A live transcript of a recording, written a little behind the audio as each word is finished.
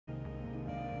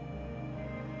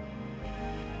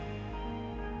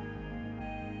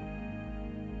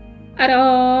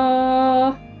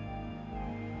Hello!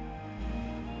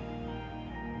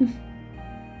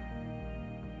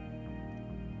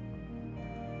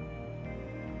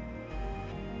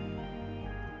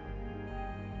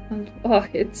 Oh,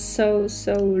 it's so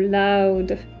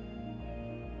loud.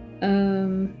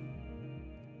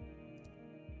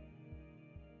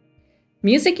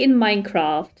 Music in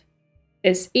Minecraft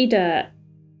is either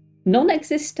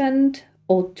non-existent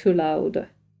or too loud.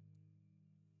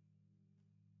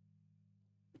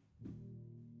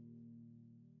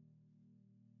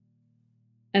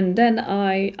 And then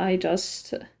I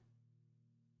just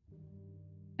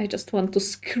want to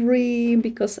scream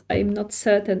because I'm not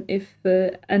certain if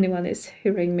anyone is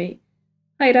hearing me.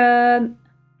 Hi, Dan!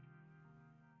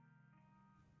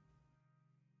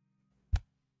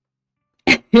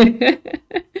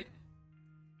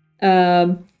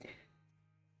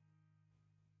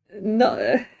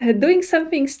 No, doing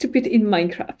something stupid in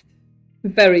Minecraft.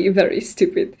 Very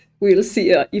stupid. We'll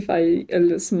see if I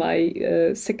lose my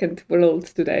second world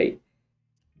today.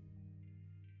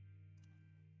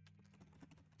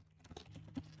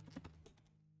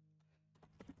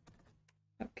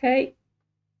 Okay.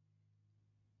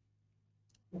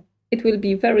 It will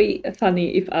be very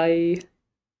funny if I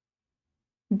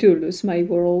do lose my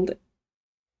world.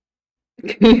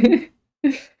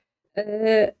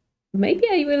 Maybe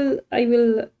I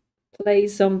will play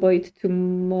Zomboid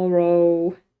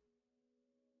tomorrow.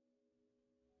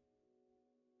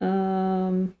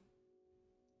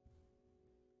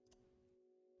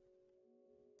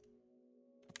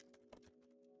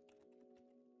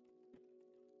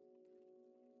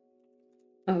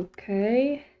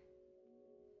 Okay.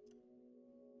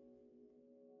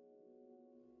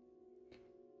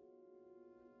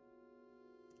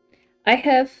 I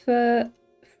have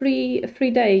free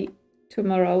day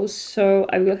tomorrow, so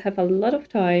I will have a lot of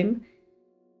time,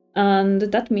 and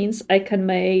that means I can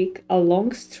make a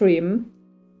long stream,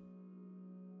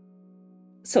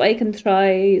 so I can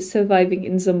try surviving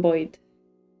in Zomboid.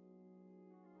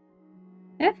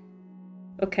 Yeah?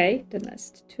 Okay, the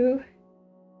nest 2.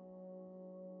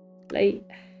 Play.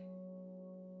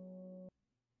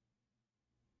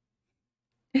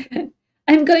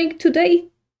 I'm going today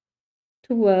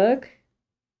to work.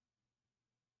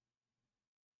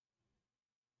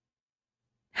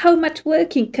 How much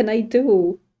working can I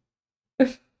do?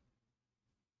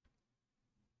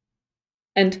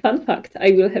 And fun fact,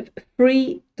 I will have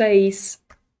 3 days.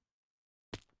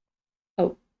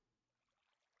 Oh.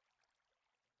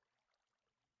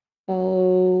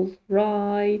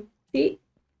 Alrighty.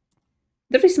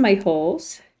 There is my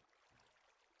horse.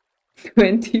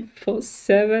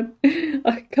 24/7.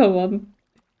 Oh, come on.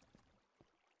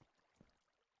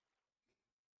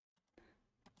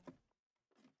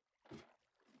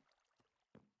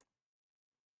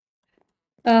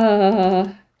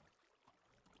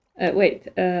 Wait,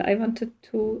 I wanted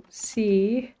to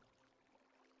see.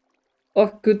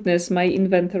 Oh goodness, my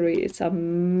inventory is a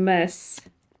mess.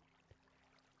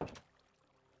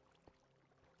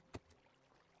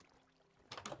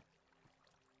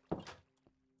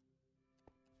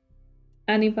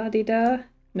 Anybody there?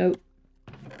 No.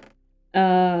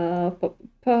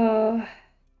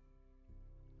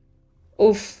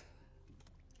 Oof.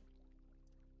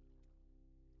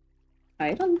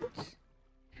 Island?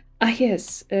 Ah,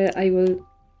 yes, I will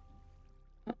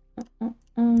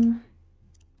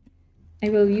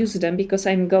use them because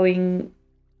I'm going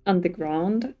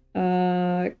underground.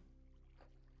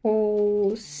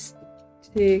 Coal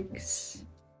sticks.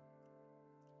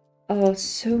 Oh,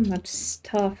 so much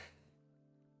stuff.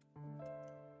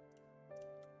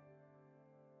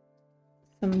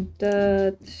 Some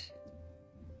dirt.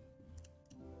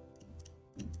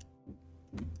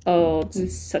 Oh, this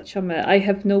is such a mess. I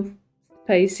have no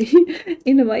space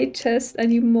in my chest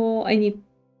anymore. I need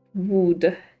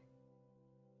wood.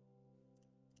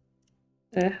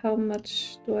 How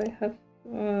much do I have?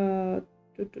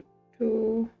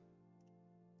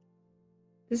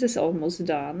 This is almost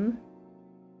done.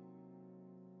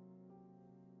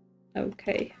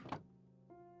 Okay.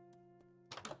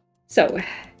 So,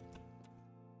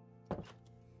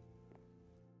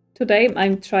 today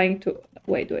I'm trying to...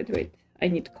 Wait. I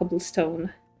need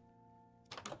cobblestone.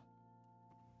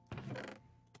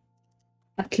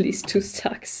 At least 2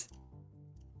 stacks.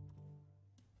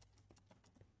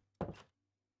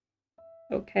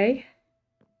 Okay.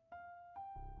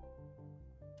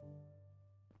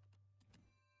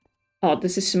 Oh,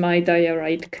 this is my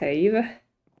diorite cave.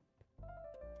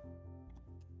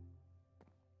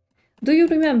 Do you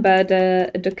remember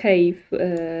the cave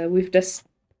with the...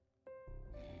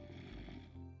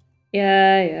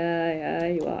 Yeah,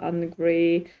 you are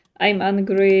angry. I'm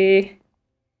angry.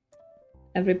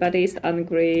 Everybody's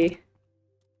angry.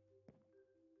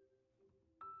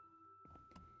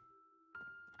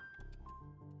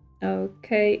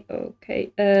 Okay.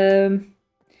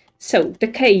 So, the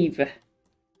cave.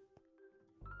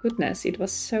 Goodness, it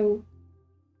was so...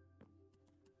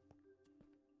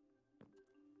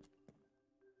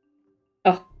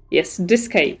 Oh, yes, this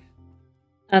cave.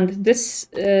 And this...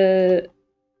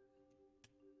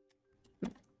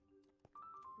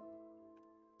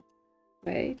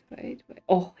 Wait.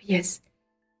 Oh, yes.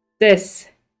 This.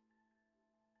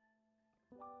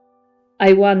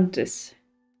 I want this.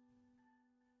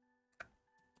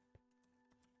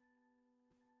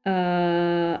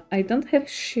 I don't have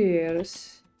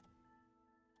shears.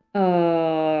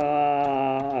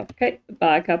 Okay,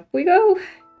 back up we go.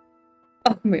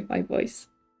 Oh, my voice.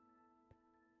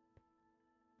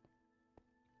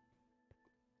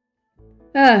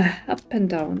 Up and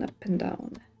down, up and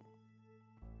down.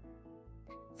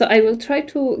 So I will try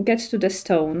to get to the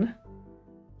stone.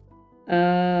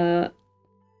 There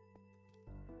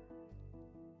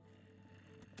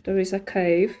is a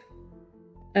cave.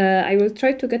 I will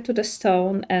try to get to the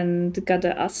stone and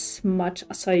gather as much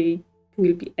as I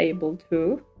will be able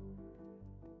to.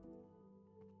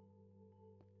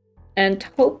 And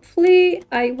hopefully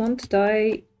I won't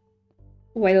die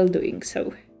while doing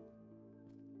so.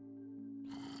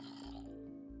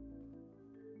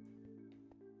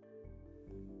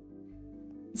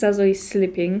 Zazo is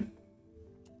sleeping.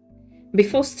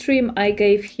 Before stream I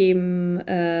gave him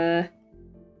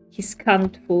his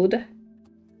canned food.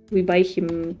 We buy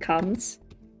him cans,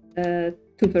 2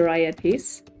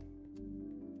 varieties.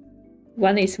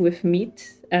 One is with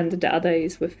meat and the other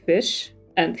is with fish.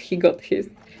 And he got his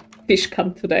fish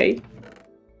can today.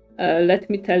 Let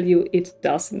me tell you, it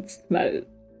doesn't smell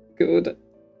good.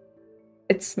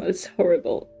 It smells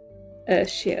horrible.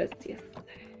 Shared, yes.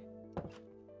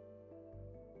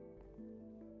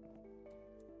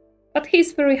 But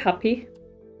he's very happy.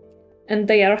 And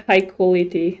they are high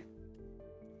quality.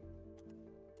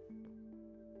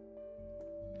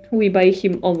 We buy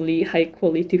him only high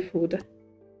quality food.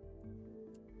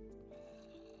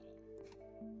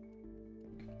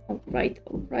 Alright.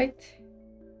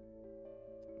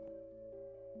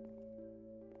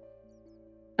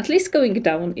 At least going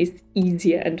down is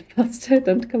easier and faster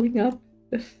than going up.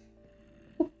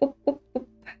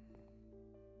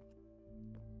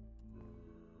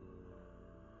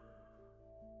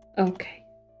 Okay.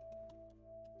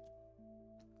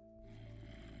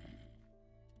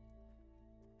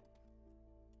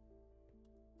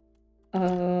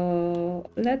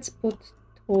 Let's put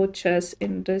torches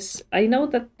in this. I know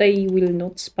that they will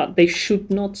not spawn. They should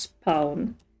not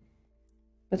spawn.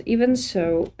 But even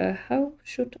so, how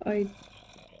should I...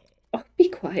 Oh, be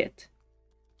quiet.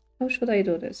 How should I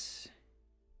do this?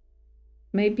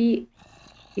 Maybe...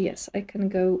 Yes, I can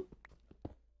go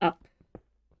up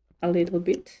a little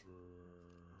bit.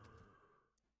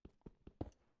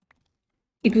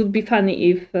 It would be funny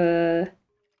if...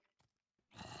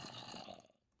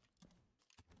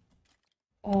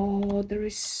 Oh, there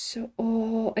is so...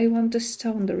 Oh, I want the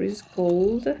stone. There is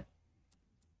gold.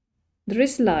 There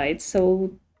is light,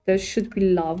 so there should be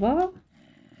lava.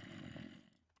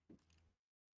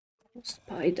 Oh,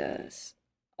 spiders.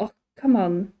 Oh, come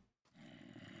on.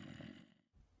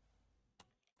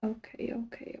 Okay.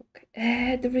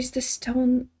 There is the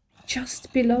stone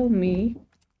just below me.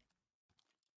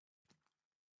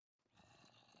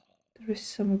 There is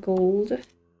some gold.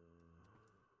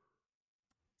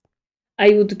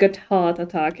 I would get heart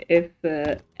attack if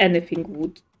anything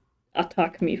would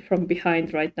attack me from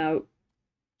behind right now.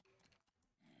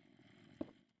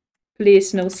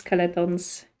 Please, no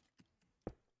skeletons.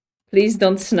 Please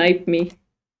don't snipe me.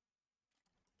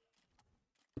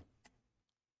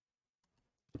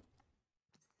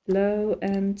 Slow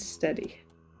and steady.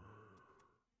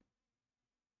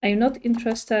 I'm not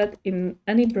interested in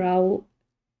any brawl.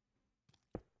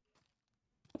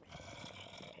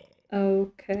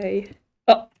 Okay.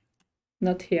 Oh,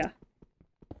 not here.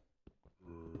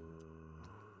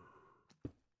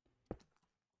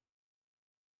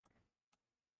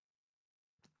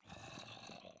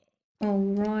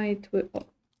 Alright,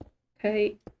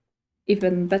 okay.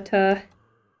 Even better.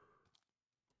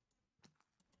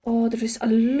 Oh, there is a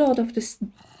lot of this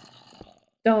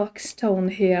dark stone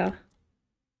here.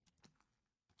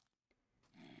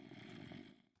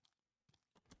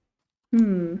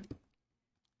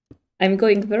 I'm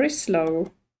going very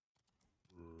slow.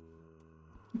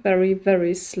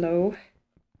 Very slow.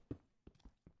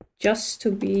 Just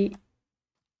to be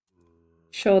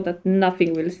sure that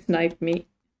nothing will snipe me.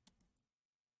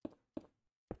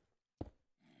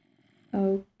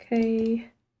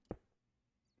 Okay.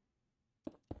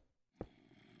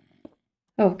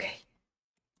 Okay.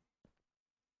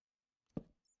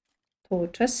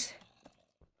 Torches.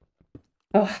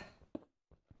 Oh.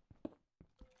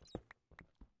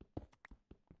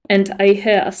 And I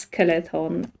hear a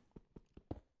skeleton.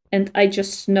 And I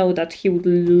just know that he would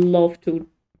love to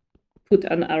put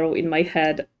an arrow in my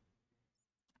head.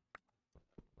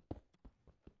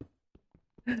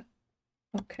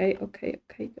 Okay.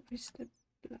 There is the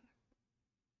black.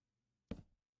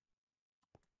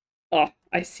 Oh,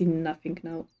 I see nothing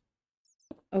now.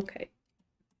 Okay.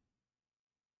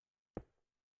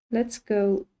 Let's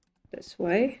go this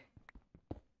way.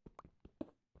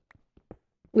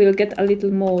 We'll get a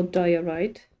little more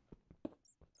diorite.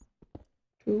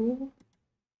 Two.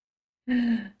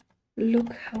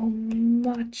 Look how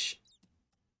much.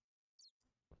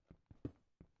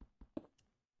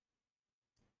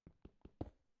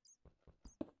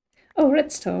 Oh,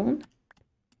 redstone.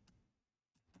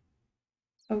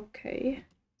 Okay.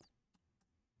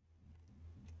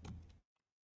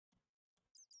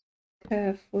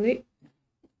 Carefully.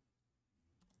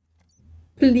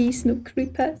 Please, no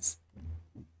creepers.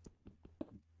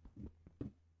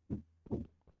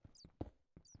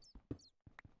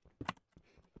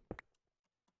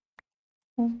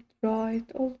 Alright.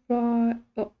 Oh.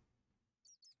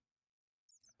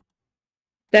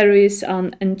 There is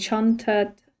an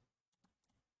enchanted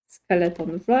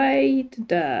skeleton right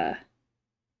there.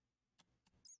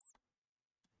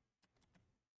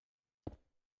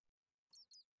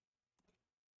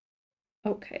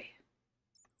 Okay.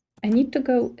 I need to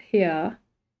go here,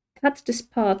 cut this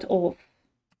part off,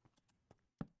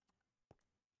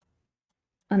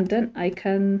 and then I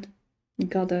can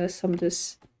gather some of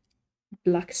this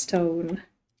black stone.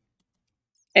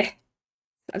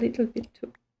 A little bit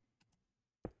too.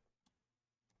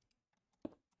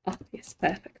 Oh, yes,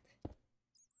 perfect.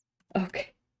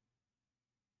 Okay.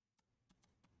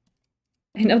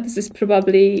 I know this is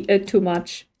probably too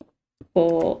much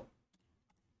for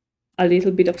a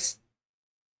little bit of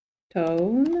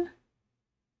stone.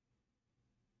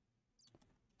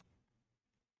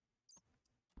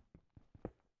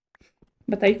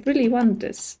 But I really want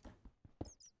this.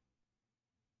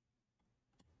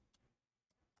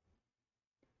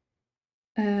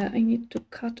 I need to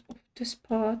cut off this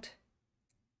part.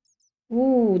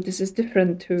 Oh, this is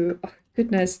different too. Oh,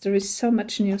 goodness, there is so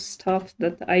much new stuff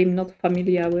that I'm not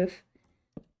familiar with.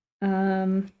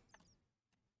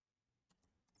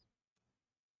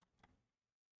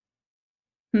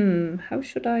 How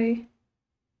should I?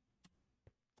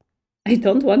 I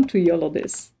don't want to YOLO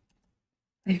this.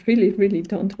 I really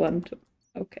don't want to.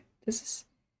 Okay, this is...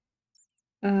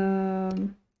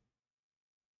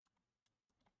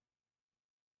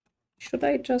 should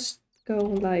I just go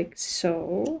like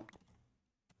so?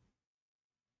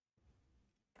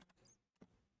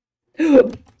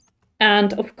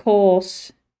 And of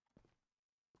course...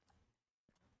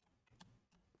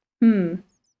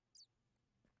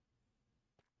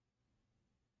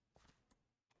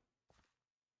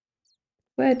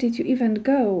 Where did you even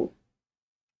go?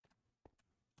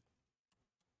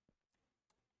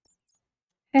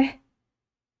 Eh.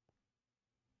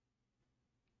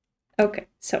 Okay,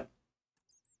 so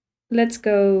let's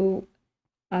go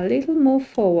a little more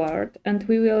forward and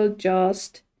we will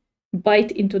just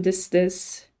bite into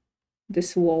this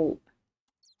wall.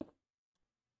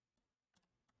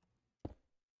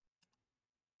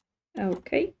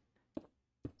 Okay.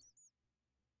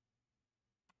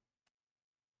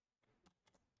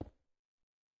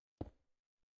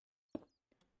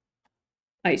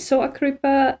 I saw a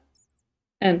creeper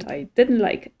and I didn't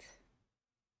like it.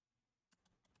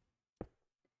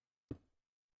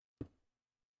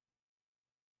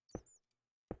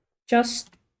 Just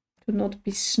to not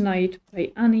be sniped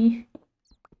by Annie.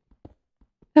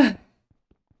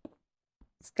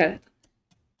 Skeleton.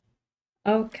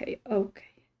 Okay.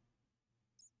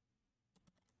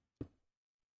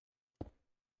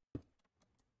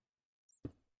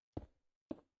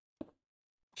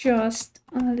 Just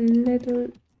a little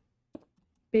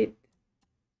bit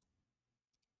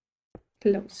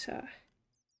closer.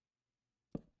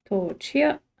 Torch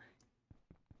here.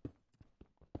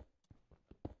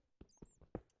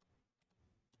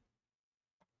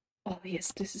 Oh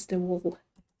yes, this is the wall.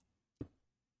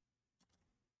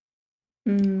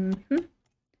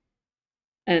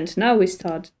 And now we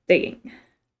start digging.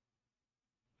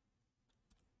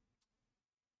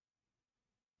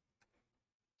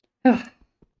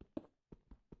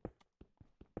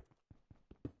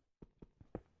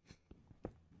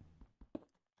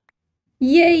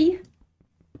 Yay!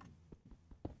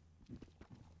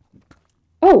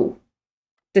 Oh,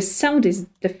 The sound is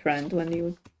different when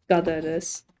you gather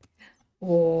this.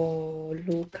 Oh,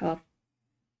 look at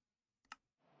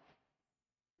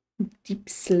deep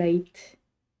slate.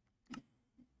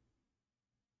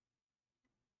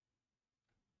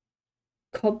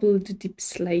 Cobbled deep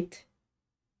slate.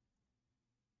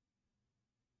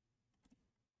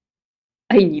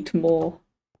 I need more.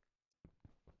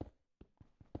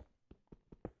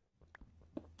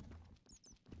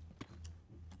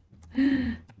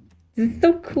 This is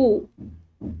so cool.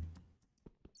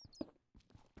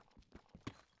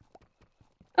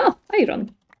 Oh,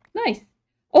 iron. Nice.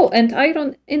 Oh, and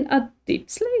iron in a deep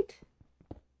slate.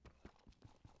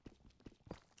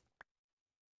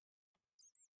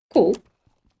 Cool.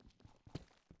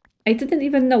 I didn't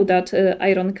even know that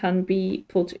iron can be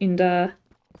put in the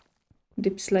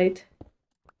deep slate.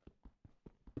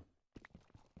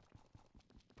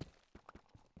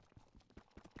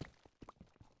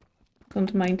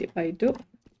 Don't mind if I do.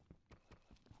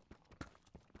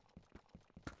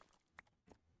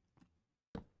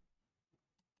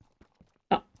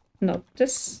 Ah, no,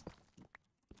 this.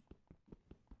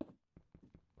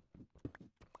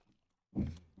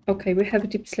 Okay, we have a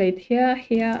deep slate here,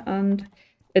 here, and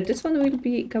this one will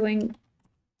be going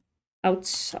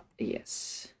outside.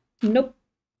 Yes. Nope.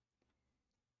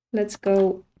 Let's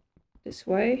go this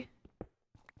way.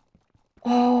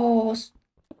 Oh,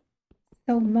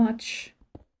 so much.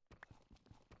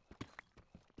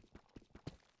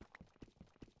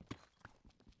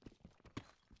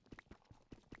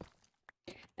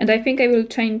 And I think I will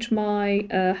change my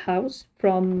house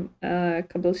from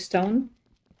cobblestone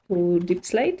to deep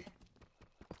slate.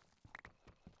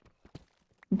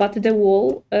 But the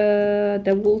wall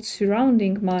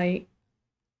surrounding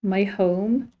my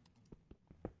home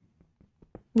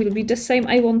will be the same.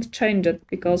 I won't change it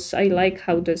because I like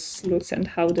how this looks and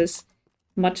how this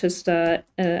matches the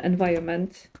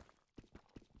environment.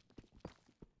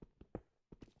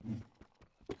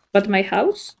 But my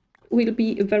house will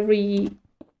be very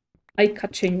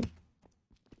eye-catching.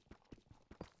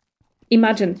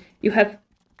 Imagine you have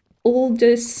all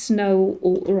this snow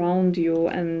all around you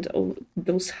and all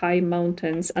those high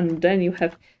mountains, and then you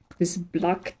have this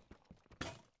black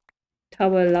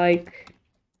tower-like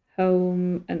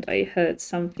home, and I heard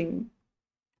something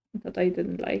that I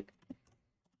didn't like.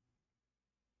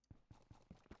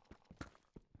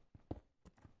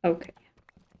 Okay.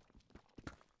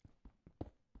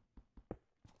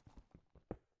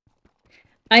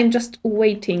 I'm just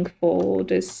waiting for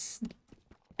this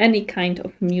any kind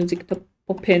of music to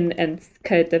pop in and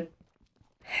scare the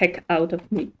heck out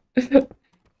of me.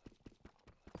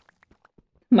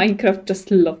 Minecraft just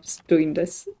loves doing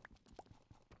this.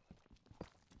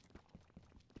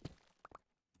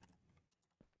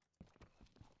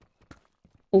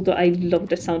 Although I love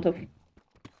the sound of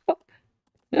pop.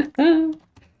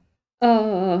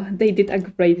 Oh, they did a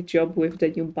great job with the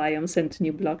new biomes and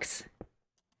new blocks.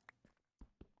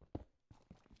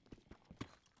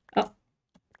 Oh,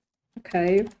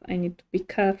 okay, I need to be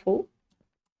careful.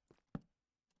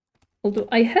 Although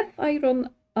I have iron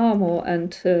armor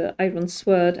and iron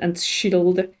sword and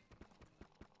shield.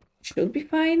 Should be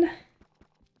fine.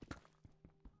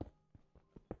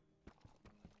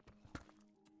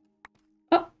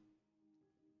 Oh!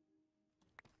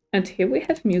 And here we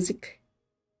have music.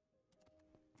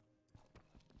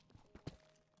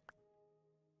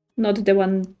 Not the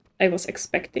one I was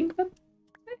expecting, but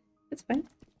it's fine.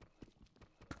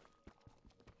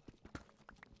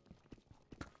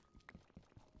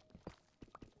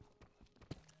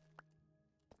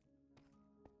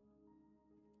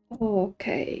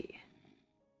 Okay.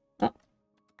 Oh.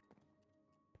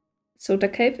 So the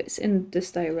cave is in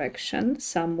this direction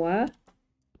somewhere.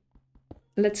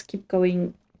 Let's keep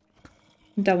going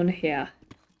down here.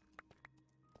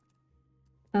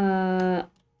 I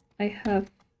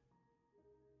have...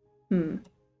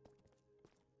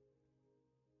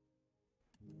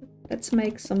 Let's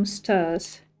make some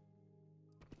stairs.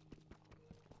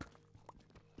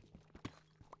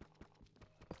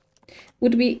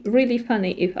 Would be really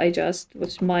funny if I just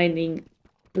was mining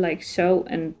like so,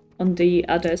 and on the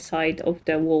other side of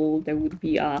the wall there would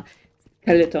be a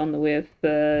skeleton with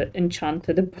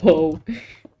enchanted bow.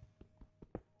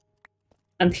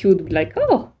 And he would be like,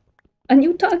 oh, a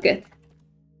new target.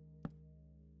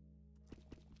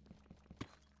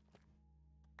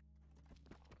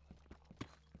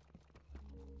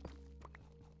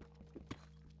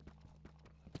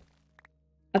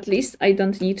 At least I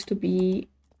don't need to be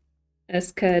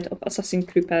scared of assassin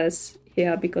creepers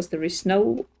here, because there is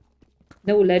no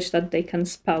ledge that they can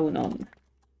spawn on.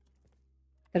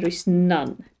 There is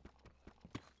none.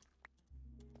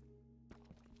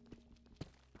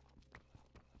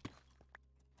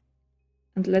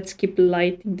 And let's keep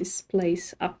lighting this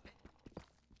place up.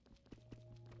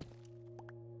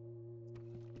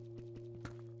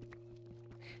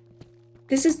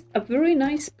 This is a very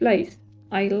nice place.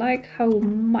 I like how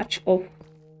much of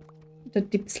the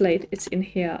deep slate is in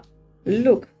here.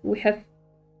 Look, we have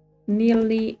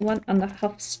nearly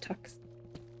 1.5 stacks.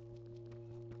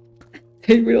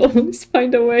 They will always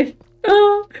find a way.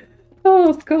 Oh,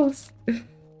 of course.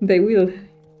 They will.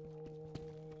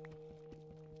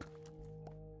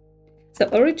 So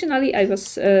originally I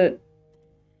was... oh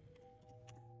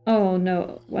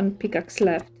no, one pickaxe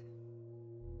left.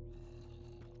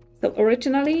 So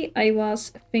originally I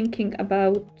was thinking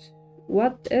about...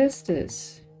 what is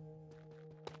this?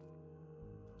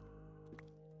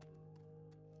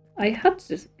 I had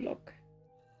this block.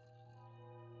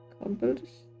 Cobblestone?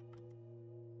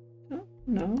 Oh,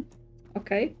 no.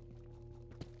 Okay.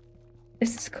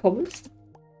 Is this cobblestone?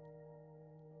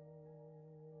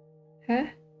 Huh?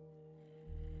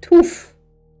 Tooth!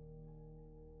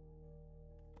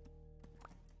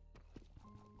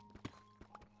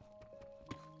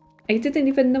 I didn't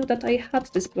even know that I had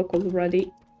this block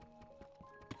already.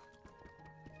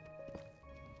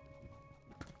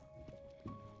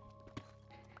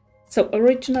 So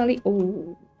originally...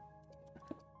 oh...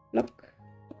 block.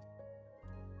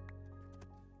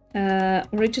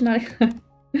 Originally...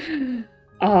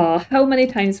 how many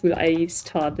times will I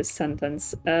start this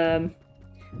sentence? I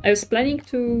was planning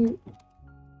to...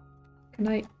 can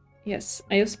I... yes,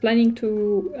 I was planning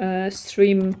to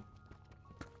stream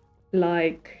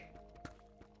like...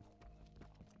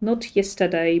 not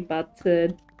yesterday, but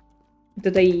the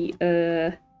day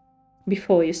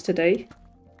before yesterday.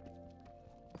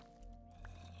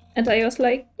 And I was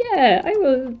like, yeah, I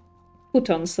will put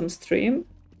on some stream.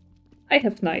 I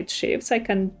have night shifts, I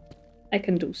can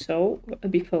do so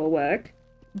before work.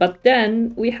 But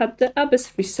then we had the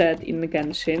Abyss reset in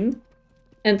Genshin,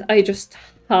 and I just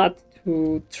had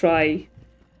to try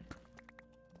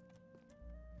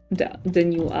the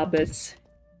new Abyss.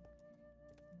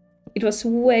 It was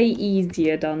way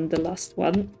easier than the last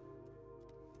one,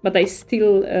 but I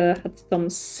still had some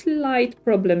slight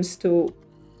problems to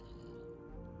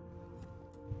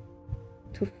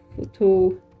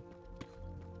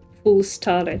full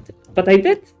start it. But I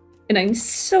did, and I'm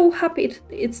so happy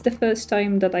it's the first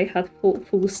time that I had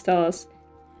full stars.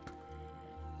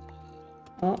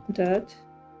 Oh, dirt.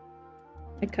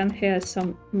 I can hear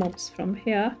some mobs from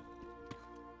here.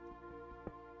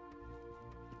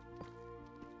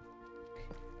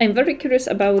 I'm very curious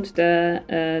about the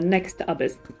next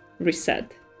Abyss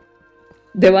reset.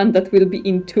 The one that will be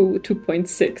in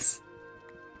 2.6.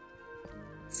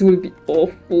 This will be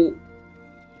awful.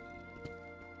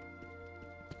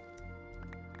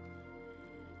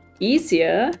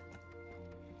 Easier?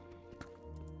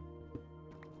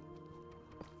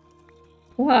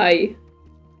 Why?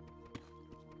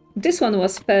 This one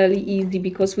was fairly easy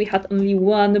because we had only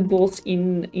one boss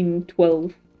in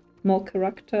 12. More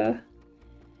character,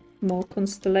 more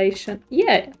constellation.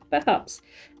 Yeah, perhaps.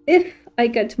 If I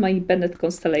get my Bennett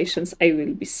constellations, I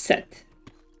will be set.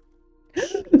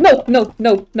 No, no,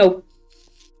 no, no.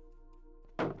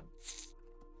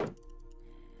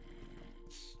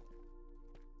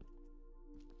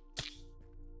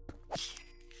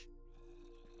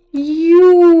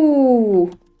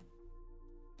 You!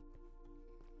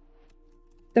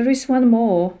 There is one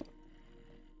more.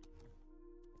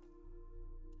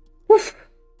 Oof.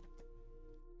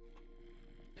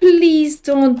 Please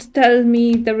don't tell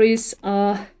me there is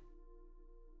a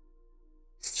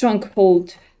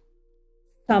stronghold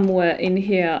somewhere in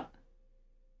here.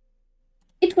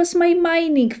 It was my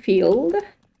mining field.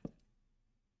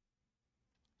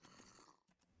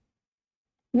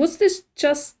 Was this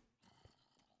just...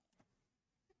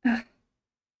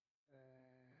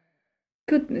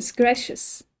 goodness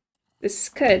gracious. This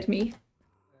scared me.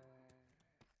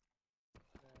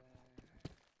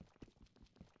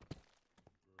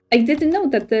 I didn't know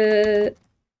that the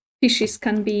fishes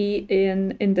can be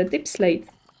in the deep slate.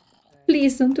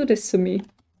 Please don't do this to me.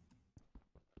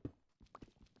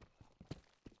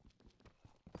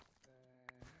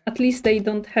 At least they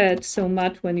don't hurt so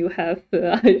much when you have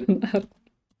iron up.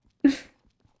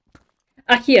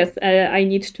 Yes, I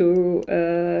need to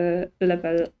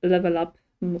level up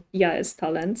Yae's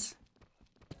talents.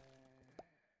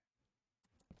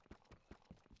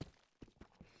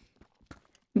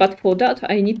 But for that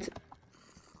I need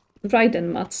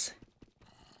Raiden mats.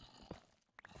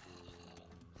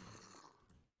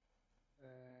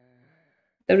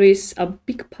 There is a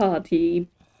big party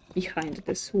behind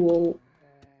this wall.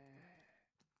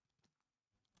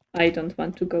 I don't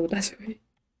want to go that way.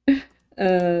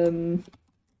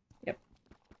 Yep.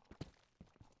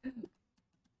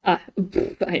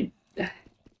 I'm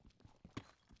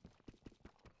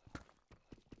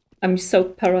so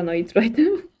paranoid right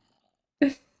now.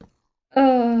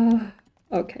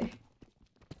 Okay.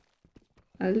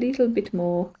 A little bit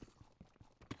more.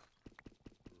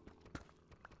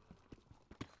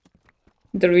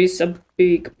 There is a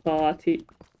big party.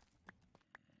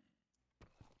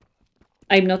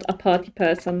 I'm not a party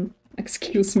person.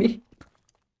 Excuse me.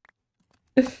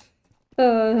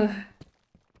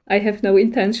 I have no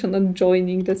intention on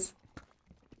joining this.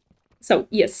 So,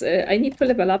 yes, I need to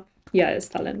level up. Yes,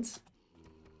 talents.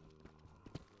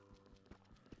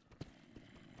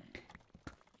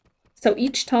 So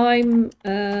each time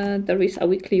there is a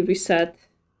weekly reset,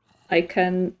 I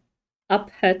can up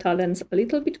her talents a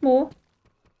little bit more.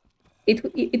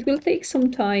 It will take some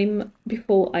time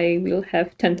before I will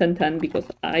have 10 10 10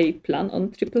 because I plan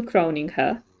on triple crowning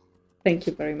her. Thank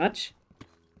you very much.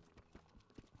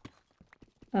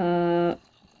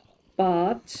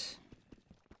 But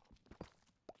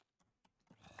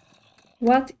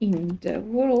what in the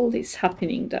world is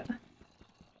happening there?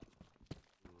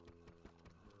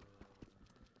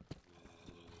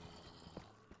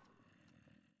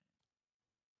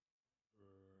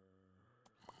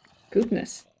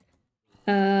 Goodness.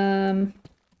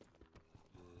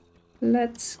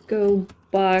 Let's go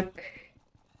back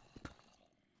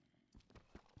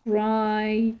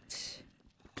right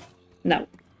now.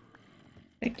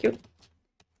 Thank you.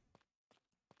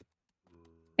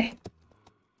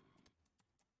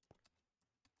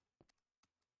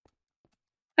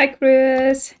 Hi,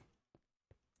 Chris.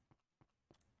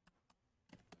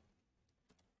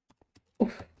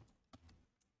 Oof.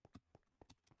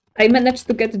 I managed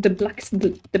to get the black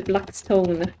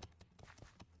stone.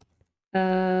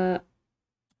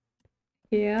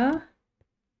 Yeah.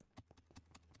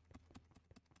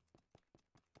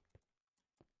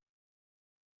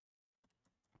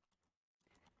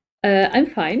 I'm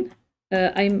fine.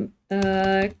 I'm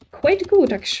quite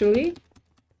good actually,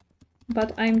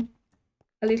 but I'm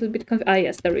a little bit confused. Ah,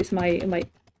 yes, there is my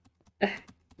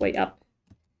way up.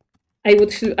 I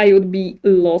would be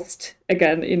lost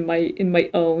again in my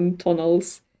own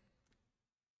tunnels.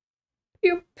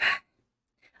 Yep.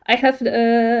 I have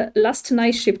the last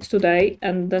night shift today,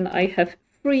 and then I have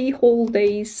 3 whole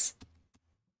days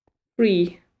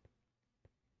free.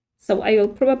 So I will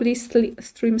probably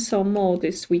stream some more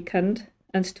this weekend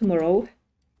and tomorrow.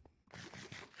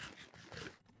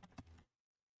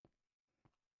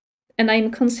 And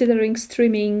I'm considering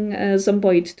streaming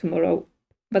Zomboid tomorrow,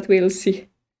 but we'll see.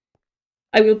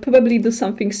 I will probably do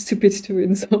something stupid to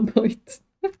win Zomboid.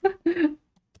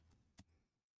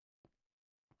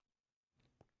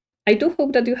 I do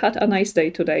hope that you had a nice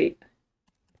day today.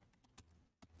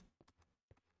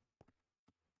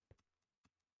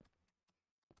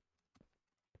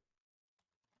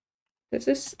 This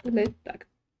is lit back.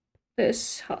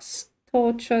 This has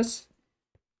torches.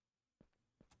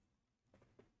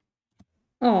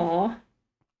 Aww.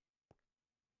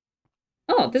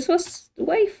 Oh, this was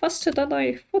way faster than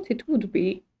I thought it would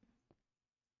be.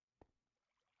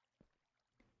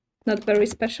 Not very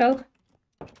special.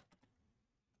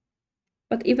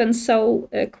 But even so,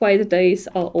 quiet days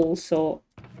are also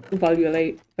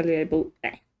valuable.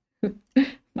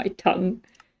 My tongue.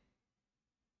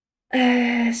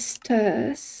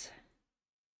 Stairs.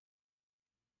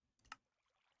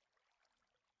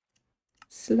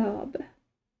 Slab.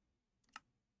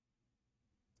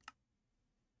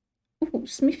 Ooh,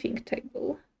 smithing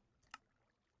table.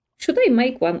 Should I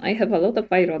make one? I have a lot of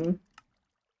iron.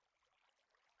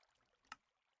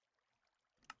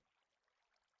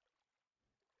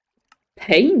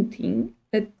 Painting?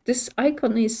 This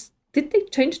icon is... Did they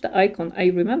change the icon? I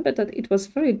remember that it was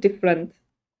very different.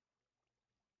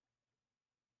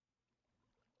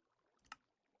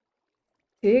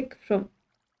 Take from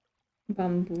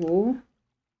bamboo.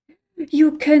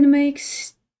 You can make...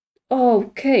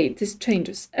 Okay, this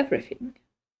changes everything.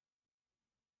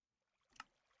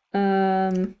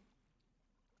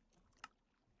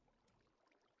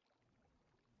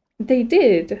 They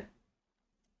did.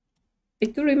 I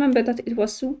do remember that it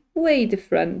was way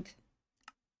different.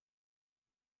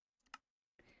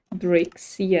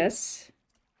 Bricks, yes.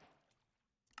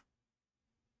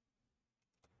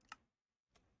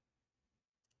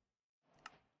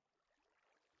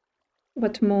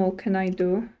 What more can I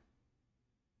do?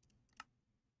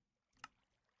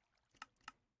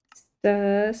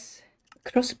 There's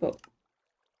crossbow.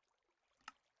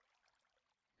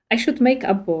 I should make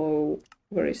a bow.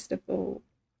 Where is the bow?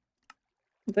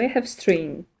 Do I have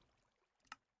string?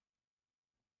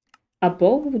 A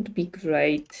bow would be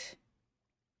great.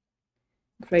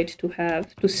 Great to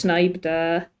have to snipe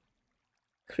the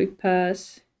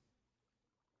creepers.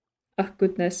 Oh,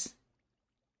 goodness.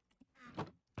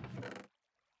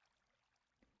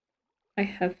 I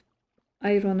have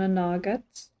iron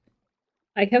nuggets.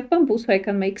 I have bamboo, so I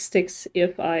can make sticks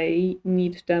if I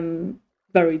need them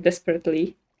very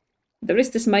desperately. There is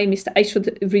this my mistake. I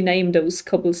should rename those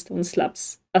cobblestone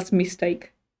slabs as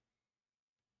mistake.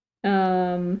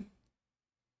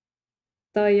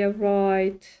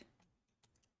 Diorite.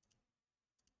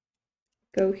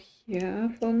 Go here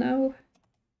for now.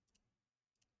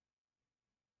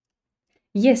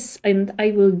 Yes, and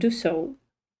I will do so.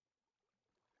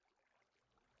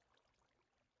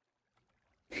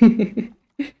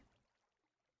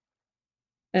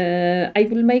 I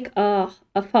will make a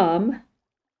farm.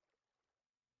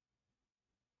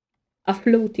 A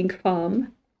floating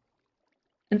farm.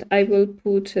 And I will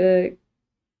put...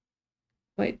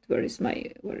 wait, where is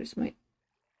my...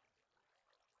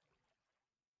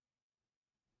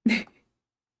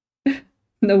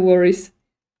 No worries.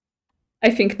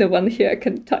 I think no one here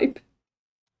can type.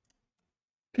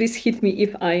 Please hit me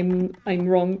if I'm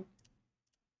wrong.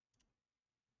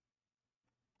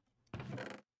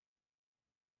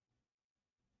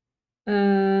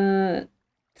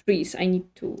 Trees. I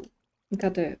need to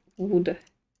gather wood.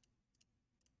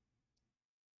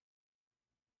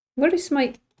 Where is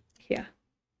my... Here.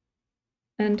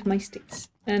 And my sticks.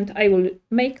 And I will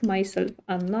make myself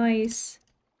a nice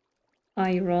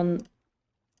iron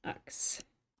axe.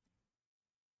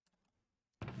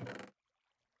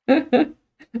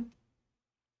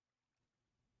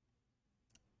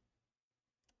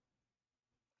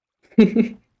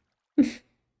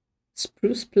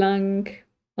 Spruce plank,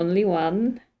 only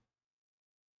one.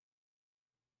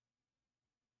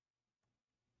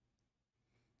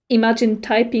 Imagine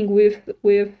typing with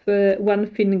one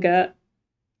finger.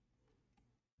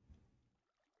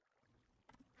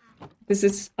 This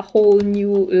is a whole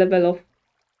new level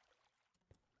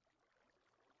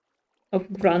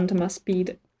of grandma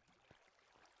speed.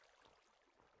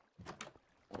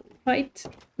 Right,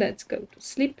 let's go to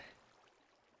sleep.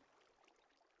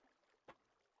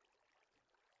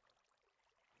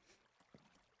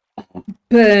 Oh,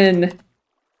 burn!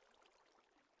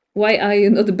 Why are you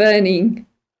not burning?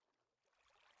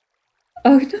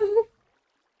 Oh no!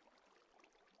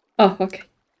 Oh, okay.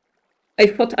 I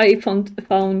thought I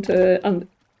found a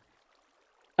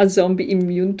zombie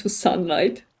immune to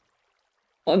sunlight.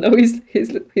 Oh no,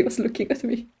 he was looking at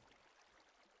me.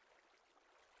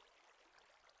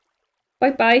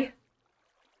 Bye-bye.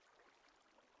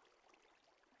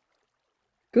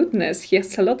 Goodness, he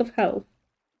has a lot of health.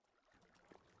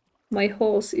 My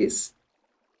horse is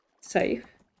safe.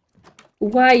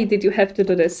 Why did you have to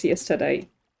do this yesterday?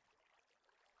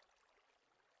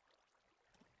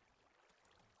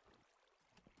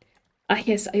 Ah,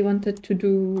 yes, I wanted to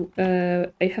do...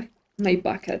 I have my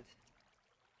bucket.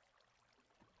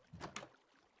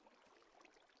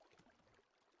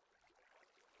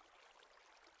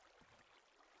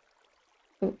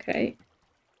 Okay.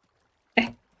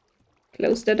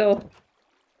 Close the door.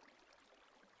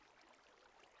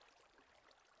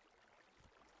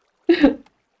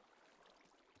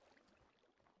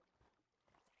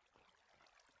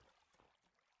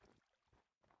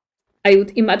 I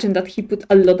would imagine that he put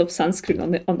a lot of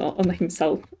sunscreen on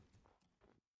himself.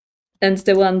 And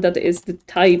the one that is the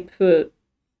type...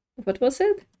 what was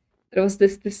it? There was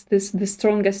the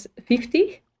strongest...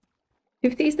 50?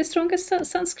 50 is the strongest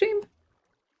sunscreen?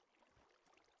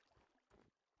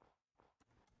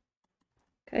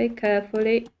 Okay,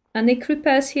 carefully. Any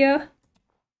creepers here?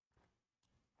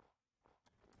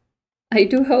 I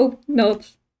do hope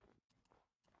not.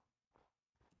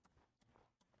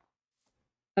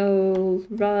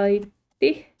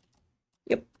 Alrighty.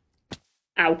 Yep.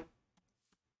 Ow.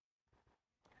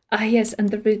 Ah, yes, and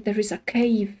there is a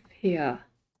cave here.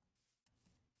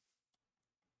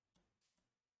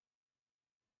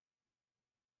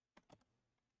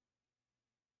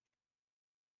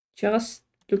 Just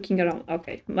looking around.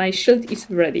 Okay, my shield is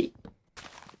ready.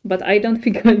 But I don't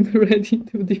think I'm ready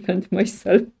to defend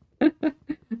myself.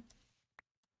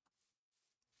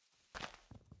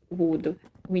 Wood.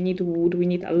 We need wood. We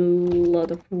need a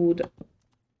lot of wood.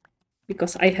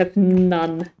 Because I have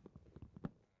none.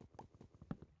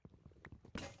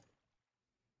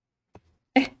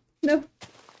 No.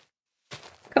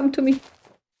 Come to me.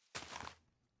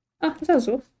 Ah,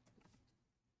 Zazu.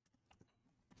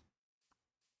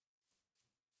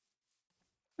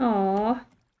 Aww.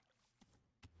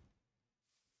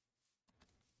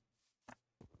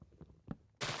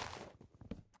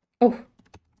 Oh.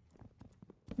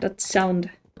 That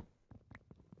sound.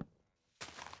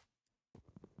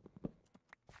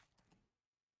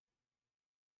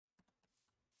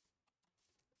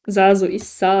 Zazu is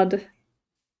sad.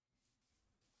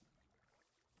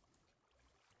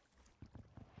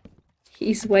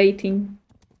 He's waiting.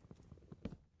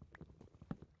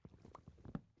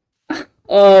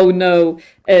 Oh no.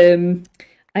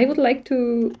 I would like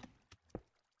to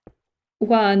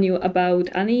warn you about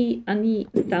any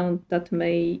sound that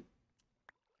may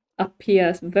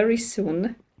appear very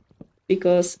soon,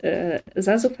 because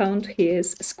Zazu found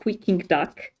his squeaking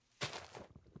duck,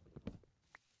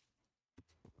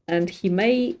 and he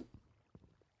may...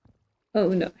 Oh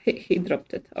no, he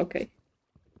dropped it. Okay.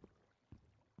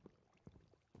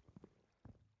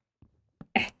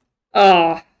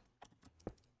 Ah.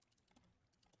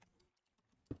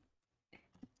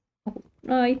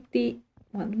 Alrighty,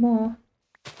 one more.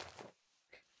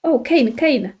 Oh,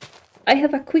 Kane, I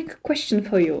have a quick question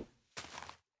for you.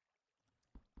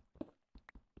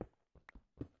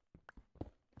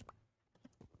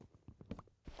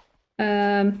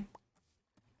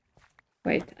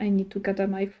 Wait, I need to gather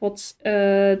my thoughts.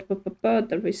 There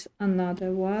is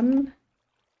another one.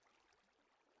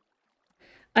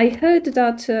 I heard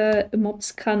that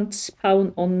mobs can't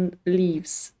spawn on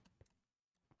leaves.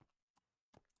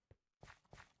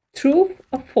 True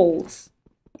or false?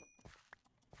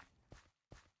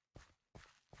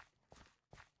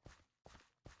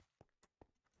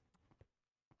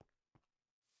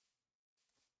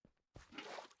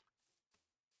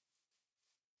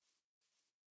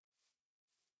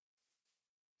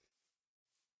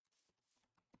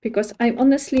 Because I'm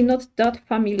honestly not that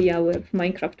familiar with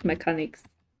Minecraft mechanics.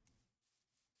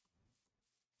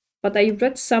 But I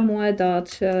read somewhere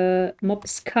that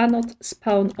mobs cannot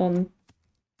spawn on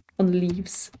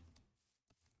leaves.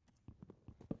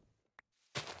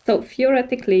 So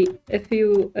theoretically, if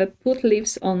you put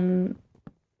leaves on...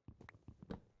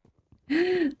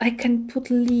 I can put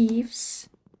leaves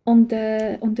on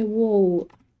the wall.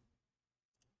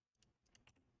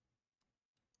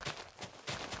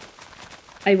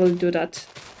 I will do that.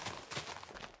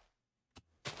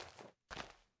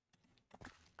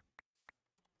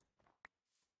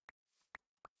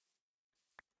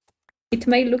 It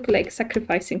may look like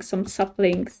sacrificing some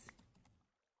saplings,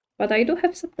 but I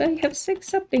have 6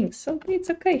 saplings, so it's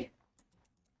okay.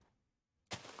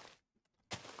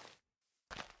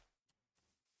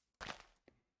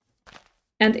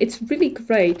 And it's really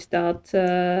great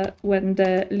that when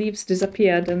the leaves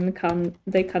disappear, then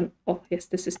they can... Oh yes,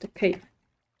 this is the cave.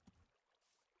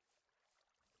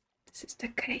 This is the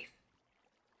cave.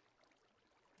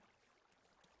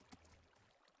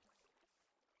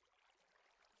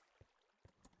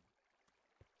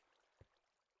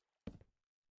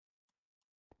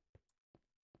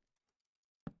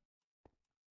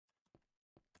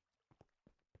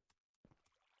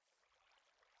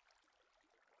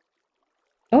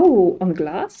 Oh, on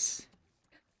glass?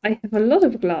 I have a lot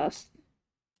of glass.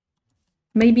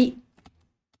 Maybe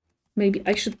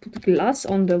I should put glass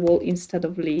on the wall instead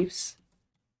of leaves.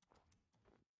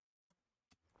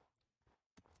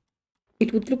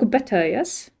 It would look better,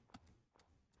 yes?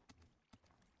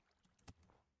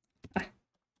 Ah.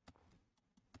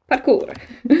 Parkour!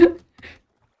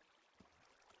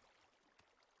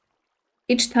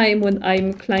 Each time when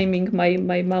I'm climbing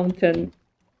my mountain,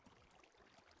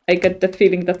 I get the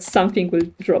feeling that something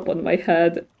will drop on my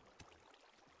head.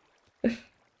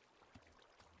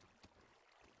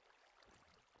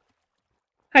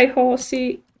 Hi,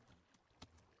 horsey.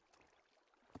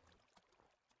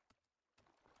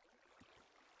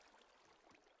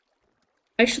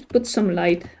 I should put some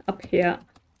light up here.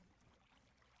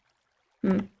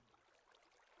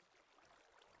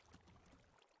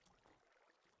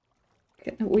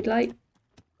 With light.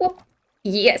 Whoop!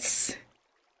 Yes!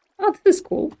 Oh, this is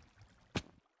cool.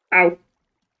 Ow.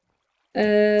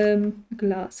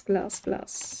 Glass.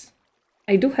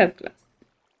 I do have glass.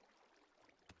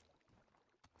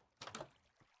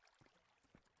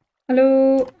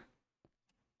 Hello.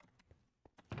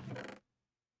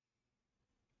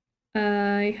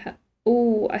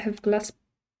 I have glass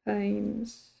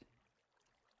panes.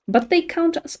 But they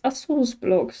count as a source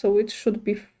block, so it should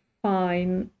be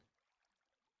fine.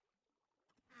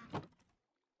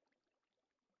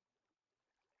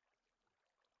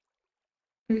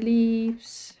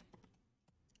 Leaves.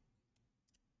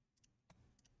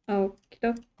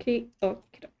 Okay.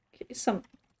 Some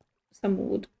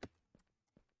wood.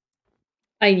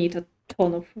 I need a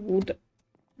ton of wood.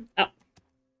 Ah.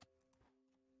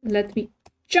 Let me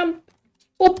jump.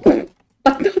 Oh,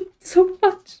 but not so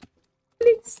much.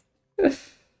 Please.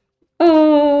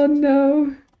 Oh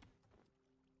no.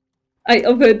 I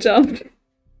overjumped.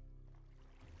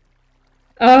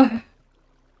 Ah.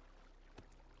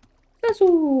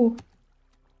 Zazu.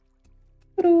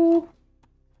 through.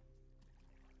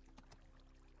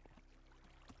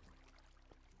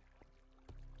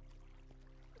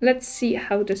 Let's see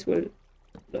how this will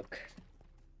look.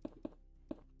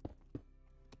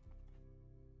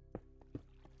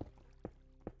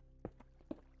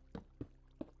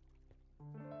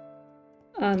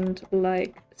 And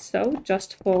like so,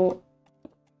 just for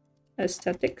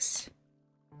aesthetics.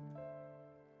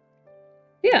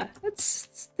 Yeah,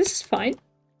 this is fine.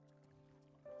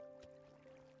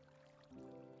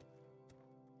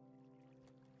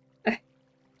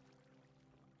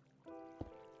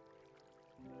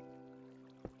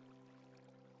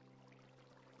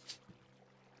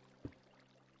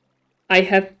 I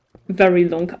have very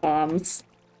long arms.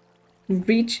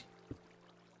 Reach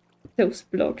those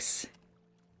blocks.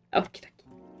 Okay.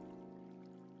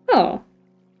 Oh,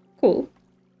 cool.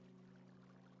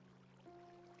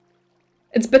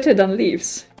 It's better than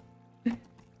leaves.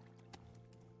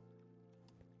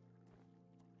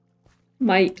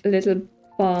 My little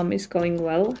farm is going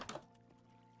well.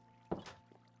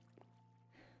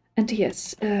 And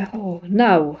yes, oh,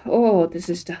 now, oh, this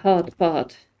is the hard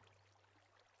part.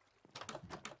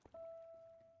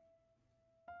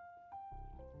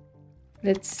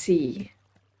 Let's see.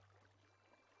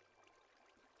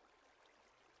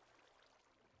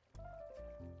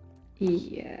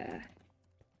 Yeah.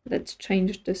 Let's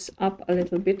change this up a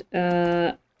little bit.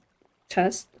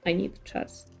 Chest. I need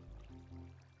chest.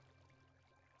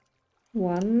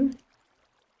 1,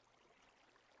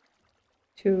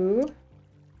 2.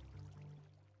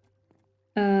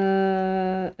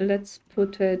 Let's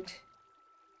put it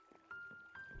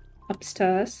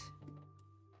upstairs.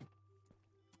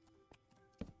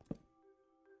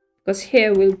 Because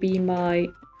here will be my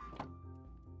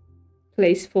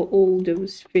place for all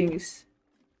those things.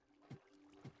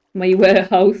 My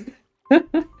warehouse.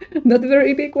 Not a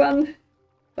very big one,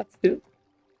 but still.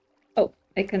 Oh,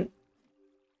 I can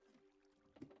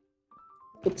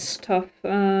put stuff.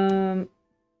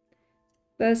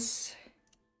 This.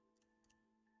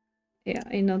 Yeah,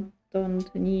 I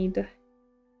don't need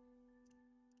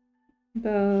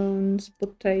bones,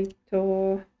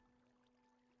 potato.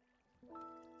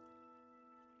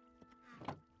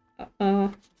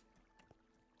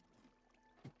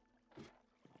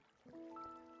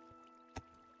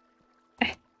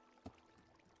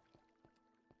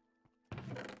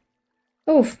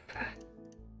 Oof.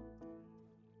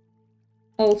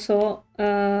 Also,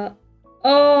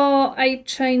 oh, I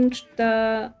changed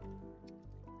the...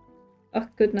 Oh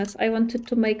goodness, I wanted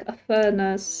to make a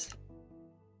furnace.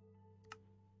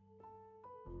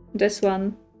 This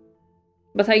one.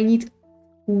 But I need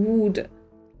wood.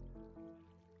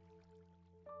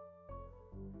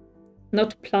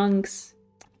 Not planks.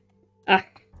 Ah,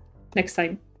 next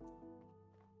time.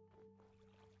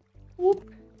 Whoop.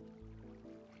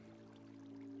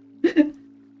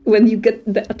 When you get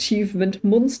the achievement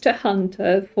Monster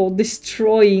Hunter for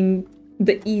destroying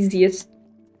the easiest,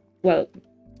 well,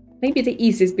 maybe the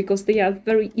easiest because they are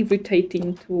very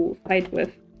irritating to fight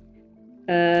with.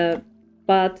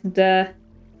 But the...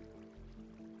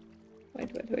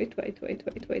 Wait,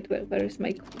 where is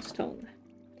my cobblestone?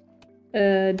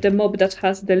 The mob that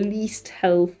has the least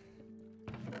health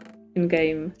in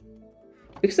game.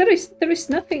 Because there is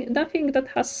nothing that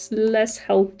has less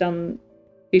health than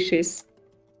fishes.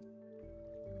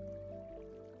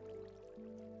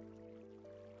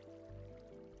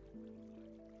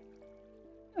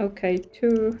 Okay,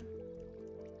 2.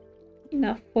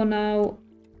 Enough for now.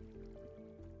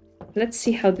 Let's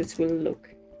see how this will look.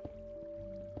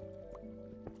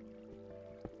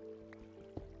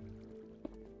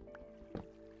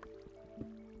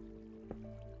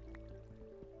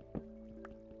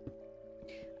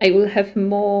 I will have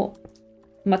more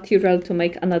material to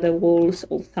make another walls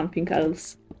or something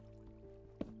else.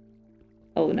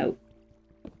 Oh no.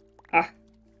 Ah.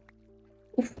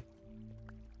 Oof.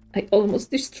 I almost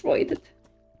destroyed it.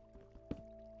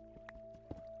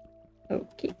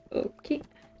 Okay, okay.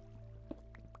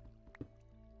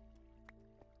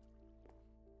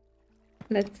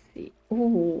 Let's see.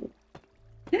 Oh,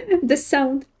 the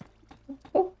sound.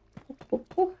 Oh, oh,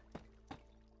 oh.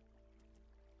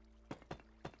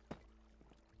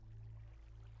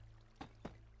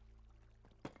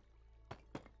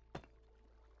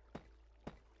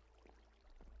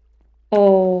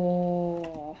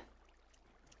 Oh.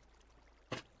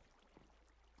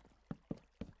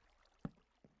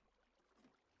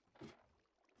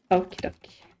 Okie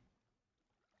dokie.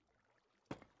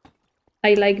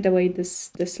 I like the way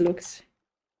this looks.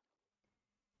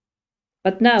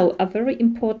 But now, a very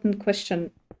important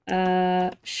question.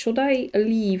 Should I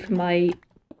leave my...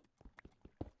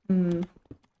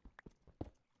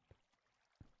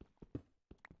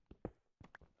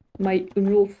 my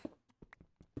roof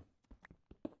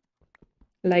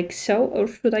like so, or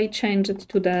should I change it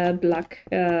to the black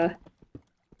or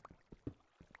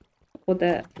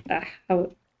the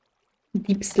how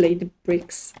deep slate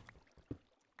bricks?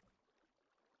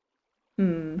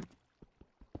 And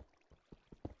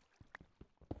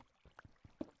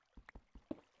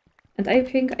I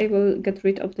think I will get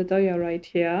rid of the diorite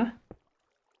here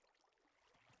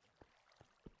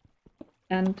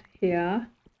and here.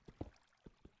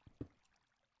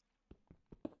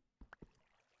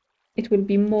 It will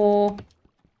be more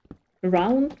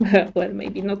round. Well,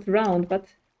 maybe not round, but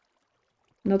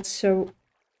not so.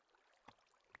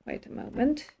 Wait a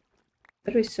moment.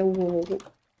 There is a wall.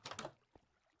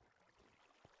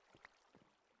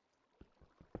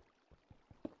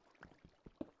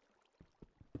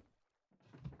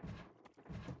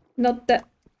 Not that.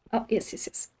 Oh, yes, yes,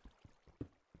 yes.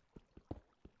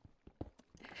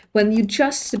 When you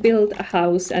just build a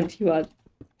house and you are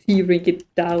tearing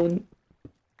it down.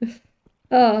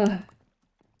 Ah.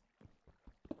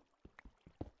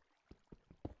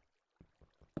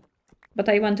 But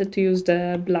I wanted to use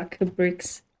the black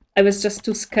bricks. I was just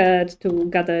too scared to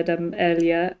gather them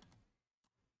earlier.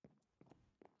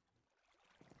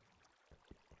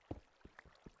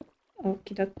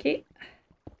 Okie dokie.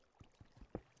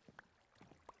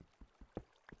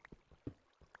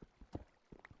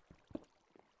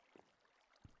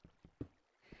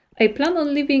 I plan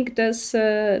on leaving this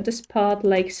this part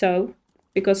like so,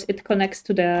 because it connects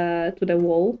to the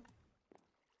wall.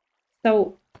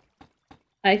 So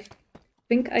I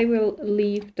think I will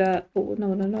leave the. Oh no!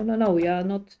 We are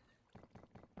not.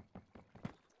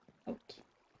 Okay.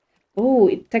 Oh,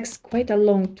 it takes quite a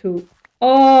long to.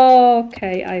 Oh,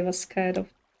 okay, I was scared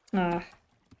of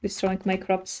destroying my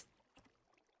crops.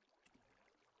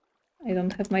 I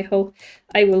don't have my hoe.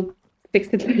 I will fix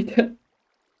it later.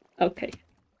 Okay.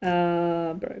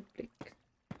 Brick.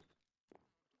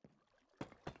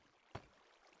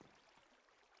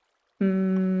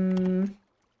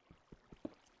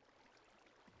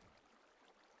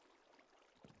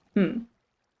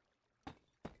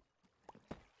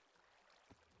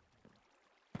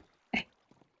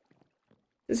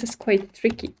 This is quite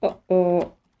tricky.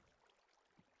 Oh.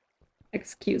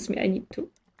 Excuse me, I need to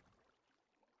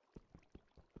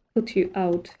put you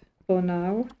out for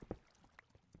now.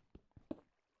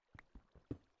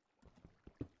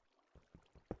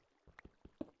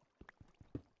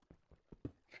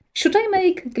 Should I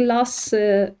make glass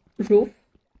roof?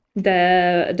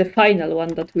 The final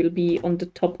one that will be on the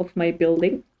top of my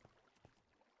building?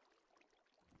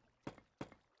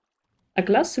 A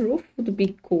glass roof would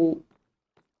be cool.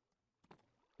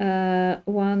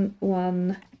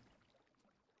 One.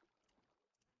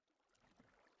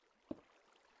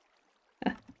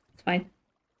 It's fine.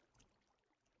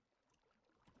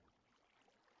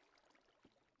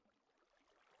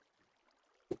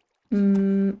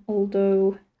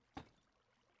 Although,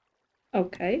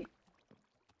 okay.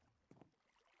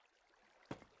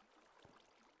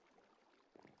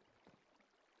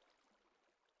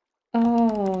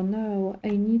 Oh no, I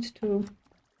need to.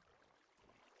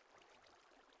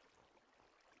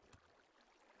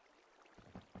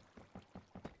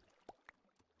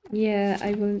 Yeah,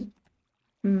 I will.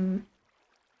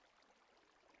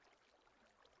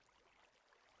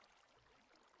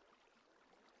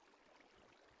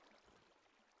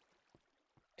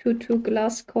 Two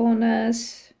glass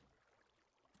corners.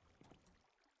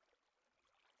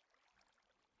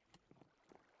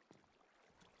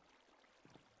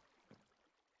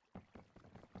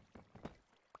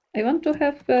 I want to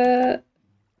have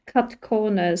cut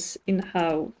corners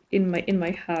in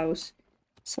my house,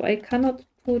 so I cannot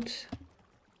put.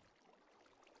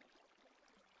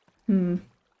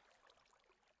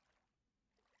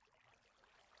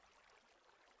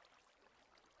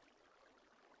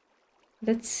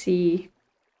 Let's see.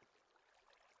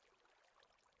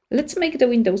 Let's make the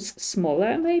windows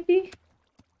smaller, maybe.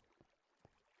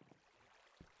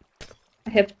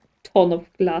 I have a ton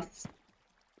of glass.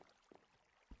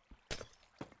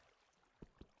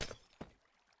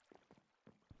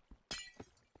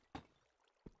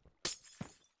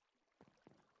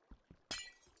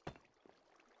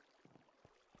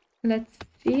 Let's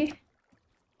see.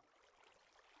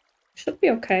 Should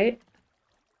be okay.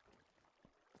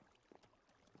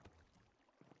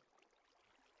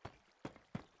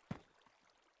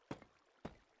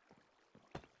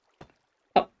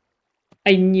 Oh,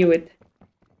 I knew it.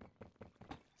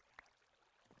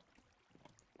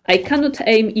 I cannot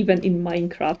aim even in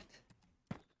Minecraft.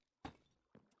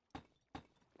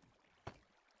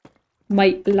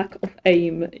 My lack of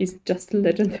aim is just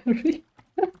legendary.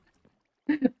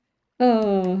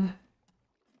 Oh.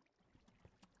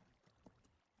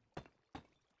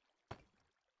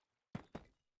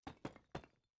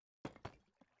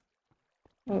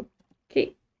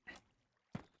 Okay.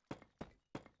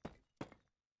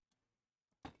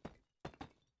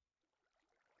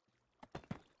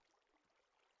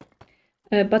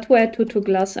 But where two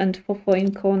glass and four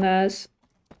in corners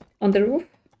on the roof?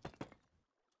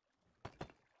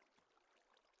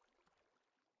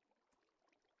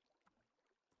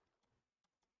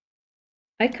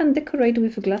 I can decorate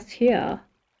with glass here.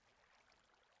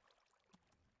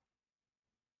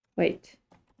 Wait.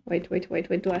 Do I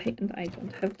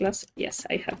don't have glass? Yes,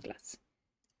 I have glass.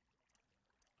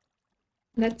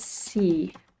 Let's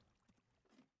see.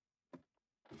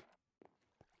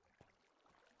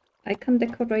 I can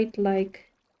decorate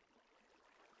like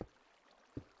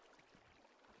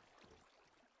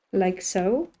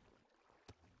so.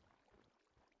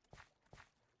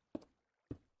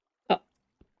 Oh.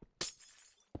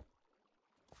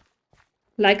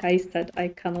 Like I said, I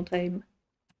cannot aim.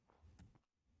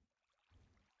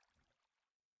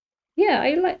 Yeah,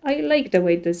 I like the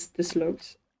way this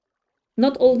looks.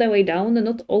 Not all the way down and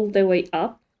not all the way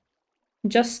up.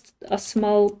 Just a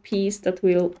small piece that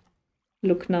will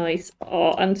look nice.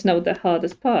 Oh, and now the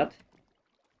hardest part.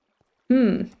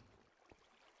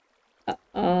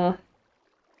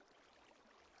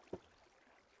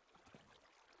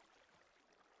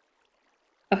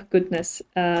 Oh goodness.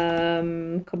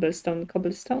 Cobblestone.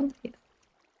 Yes.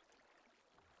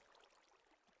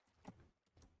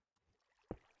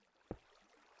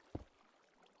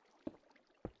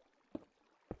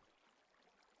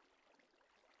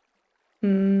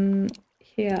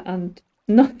 Here and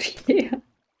not here.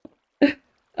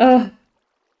 Oh.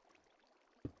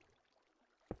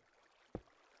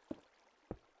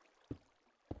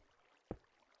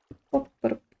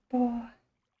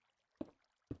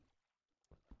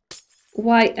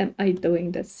 Why am I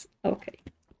doing this? Okay.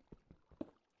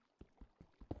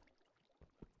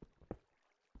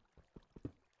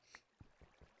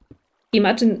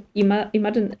 Imagine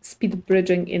speed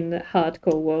bridging in the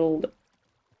hardcore world.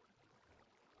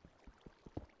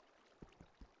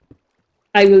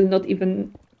 I will not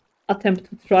even attempt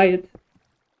to try it.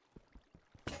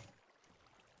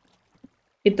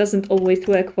 It doesn't always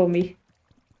work for me.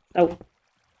 Oh.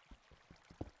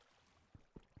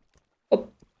 Oh.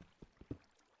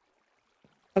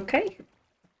 Okay.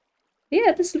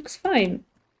 Yeah, this looks fine.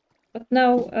 But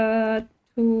now,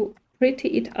 to pretty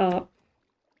it up.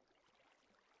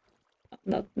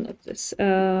 Not this.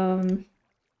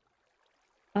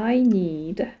 I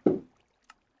need...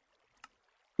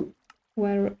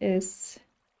 Where is...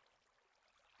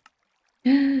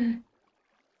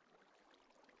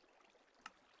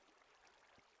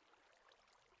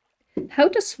 How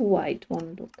does white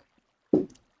one look?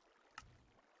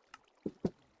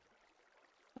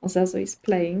 Zazo is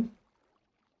playing.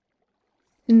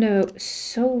 No,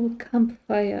 soul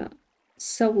campfire,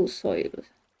 soul soil.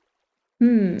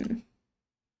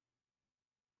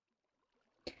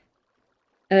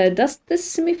 Does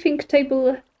this smithing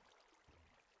table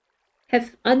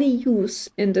have any use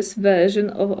in this version,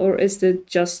 or is it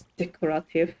just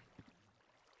decorative?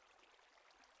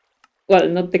 Well,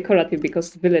 not decorative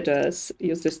because villagers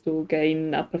use this to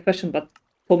gain a profession, but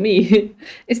for me,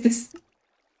 is this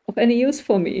of any use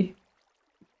for me?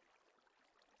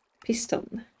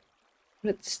 Piston,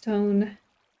 redstone.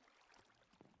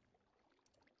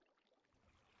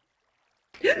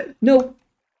 No!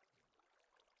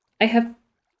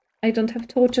 I don't have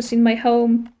torches in my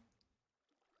home.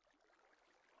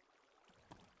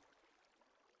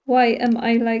 Why am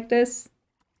I like this?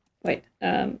 Wait,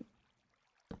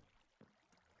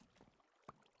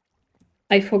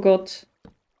 I forgot.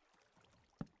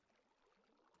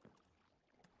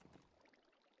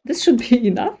 This should be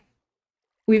enough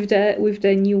with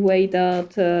the new way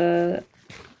that the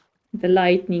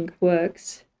lightning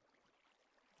works.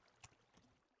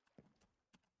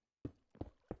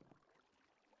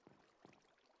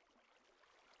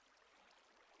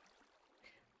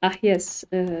 Ah yes,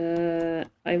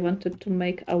 I wanted to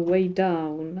make a way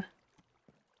down.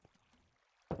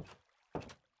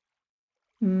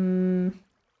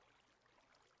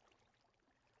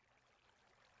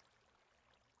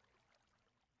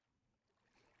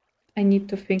 I need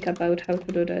to think about how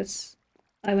to do this.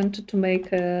 I want to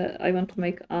make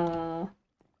a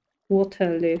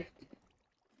water lift.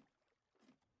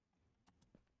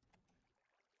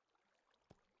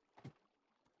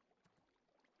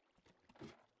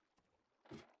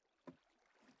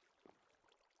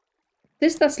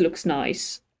 This looks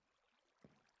nice.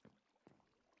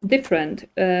 Different,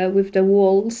 with the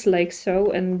walls like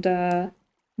so, and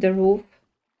the roof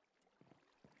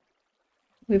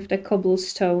with the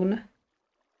cobblestone.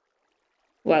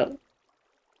 Well,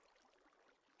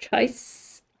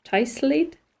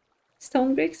 chiseled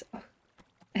stone bricks? Oh,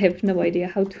 I have no idea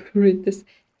how to read this.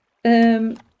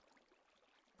 Let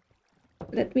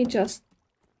me just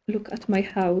look at my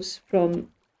house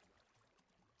from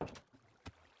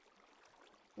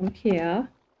here.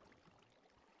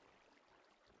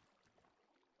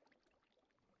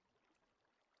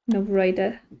 No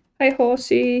rider. Hi,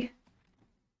 horsey.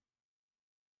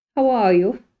 How are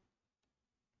you?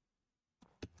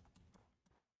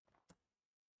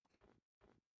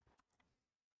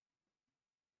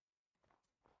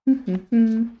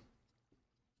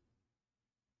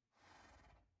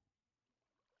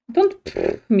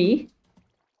 Don't me.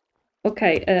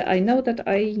 Okay, I know that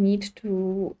I need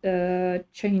to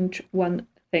change one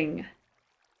thing.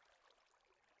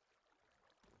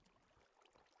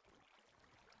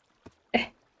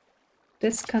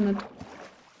 This cannot...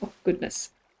 Oh, goodness.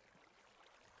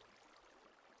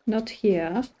 Not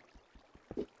here.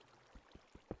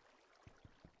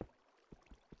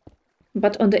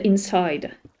 But on the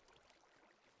inside.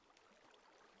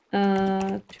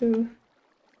 Two...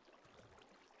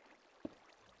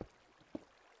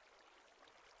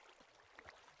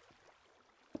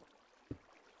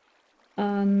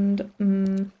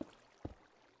 And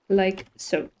like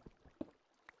so.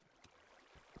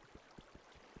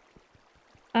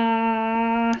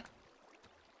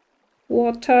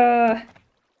 Water.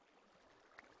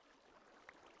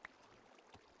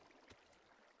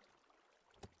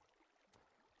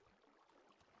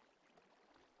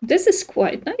 This is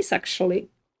quite nice, actually.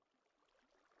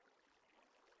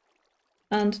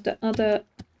 And the other...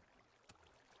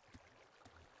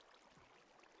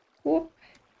 Whoop.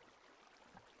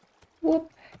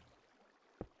 Whoop.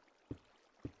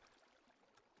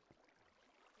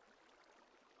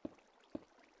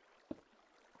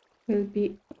 Will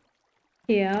be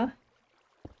here.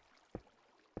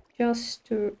 Just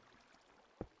to...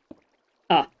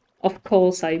 Ah, of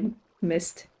course I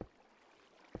missed.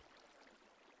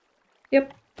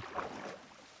 Yep.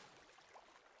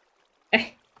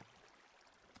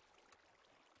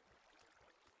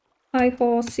 Hi,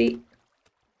 horsey.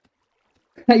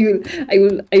 I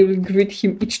will greet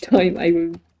him each time I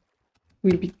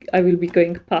will be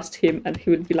going past him, and he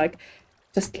will be like,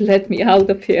 just let me out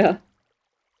of here.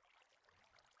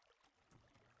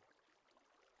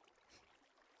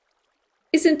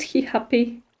 Isn't he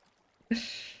happy?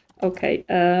 Okay,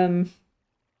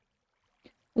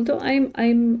 although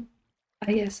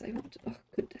yes, I want to, oh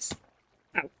goodness.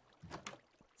 Ow.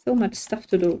 So much stuff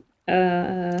to do.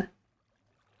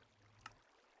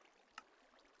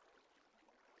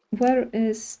 Where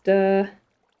is the...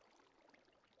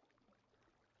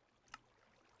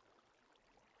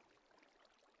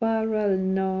 barrel?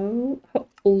 No.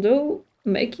 Although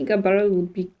making a barrel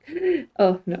would be...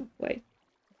 Oh, no, wait.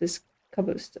 This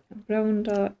cobblestone. Brown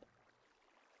dye.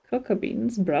 Cocoa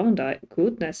beans. Brown dye.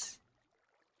 Goodness.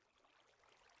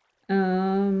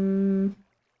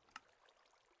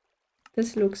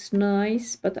 This looks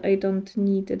nice, but I don't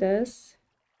need this.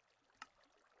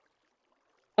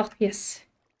 Oh, yes.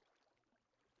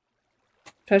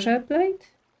 Treasure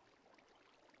plate?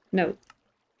 No.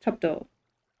 Trapdoor.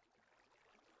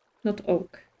 Not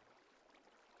oak.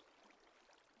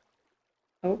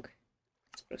 Oak?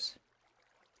 Spruce.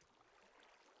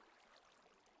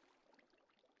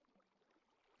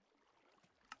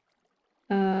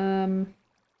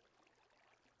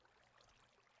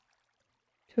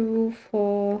 Two,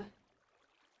 four.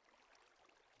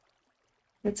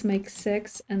 Let's make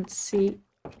 6 and see.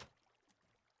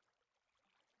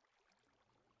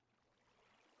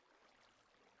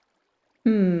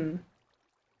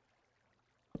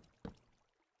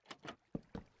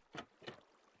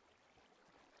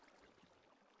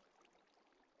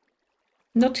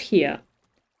 Not here.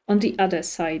 On the other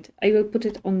side. I will put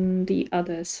it on the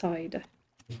other side.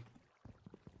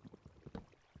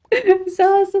 It's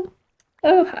awesome.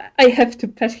 Oh, I have to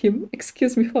pet him.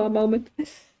 Excuse me for a moment.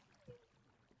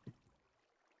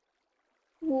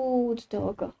 Good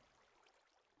dog.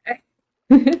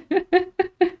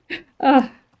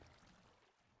 Ah.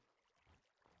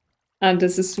 And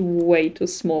this is way too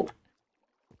small.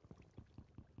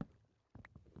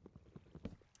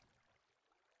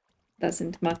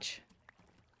 Doesn't match.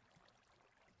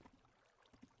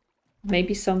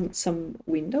 Maybe some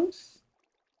windows?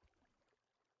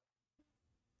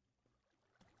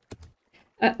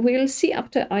 We'll see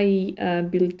after I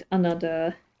build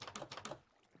another...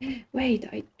 Wait,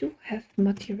 I do have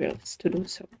materials to do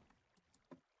so.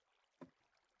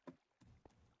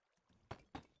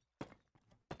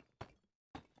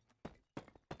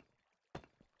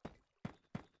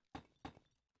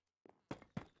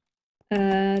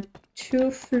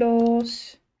 2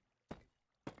 floors.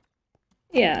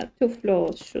 Yeah, 2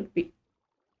 floors should be.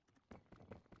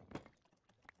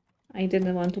 I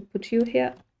didn't want to put you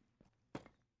here.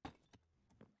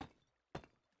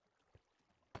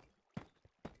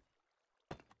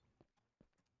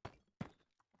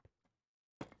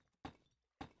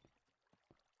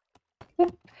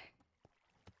 Whoop.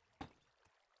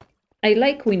 I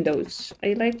like windows.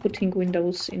 I like putting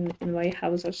windows in my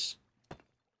houses.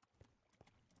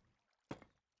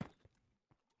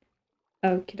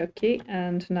 Okie dokie,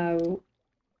 and now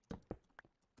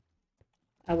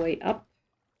a way up.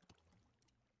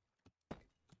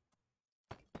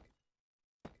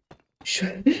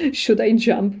 Should I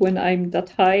jump when I'm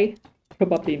that high?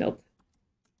 Probably not.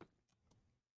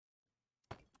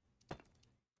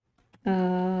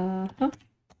 Uh-huh.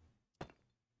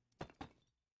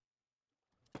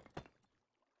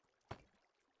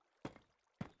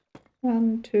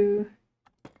 One, two,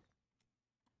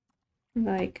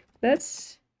 like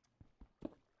this.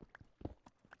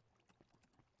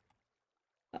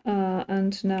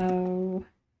 And now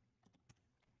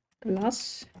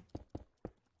glass.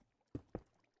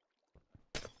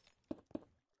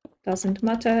 Doesn't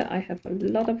matter, I have a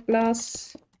lot of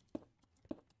glass.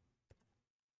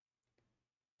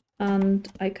 And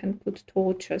I can put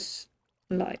torches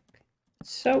like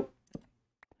so.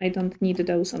 I don't need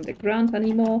those on the ground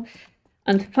anymore.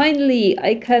 And finally,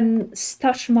 I can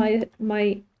stash my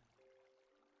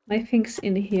things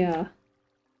in here.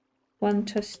 1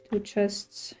 chest, 2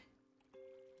 chests.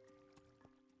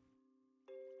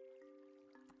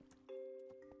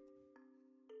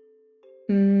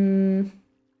 Mm.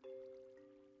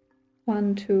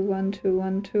 1, 2, 1, 2,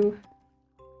 1, 2.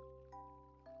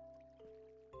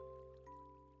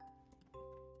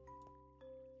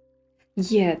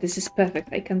 Yeah, this is perfect.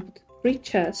 I can put 3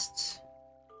 chests.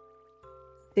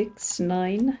 6,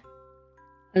 9.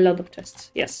 A lot of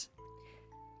chests, yes.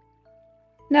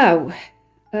 Now,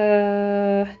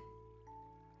 I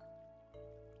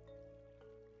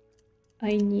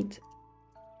need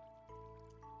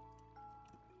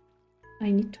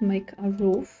to make a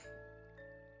roof.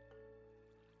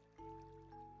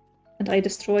 And I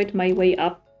destroyed my way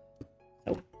up.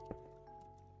 So.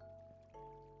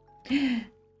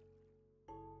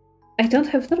 I don't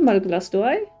have normal glass, do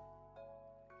I?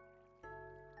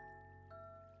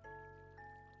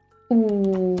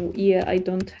 Oh, yeah, I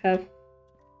don't have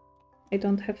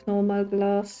normal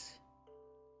glass.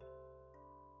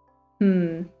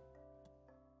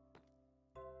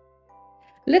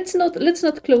 Let's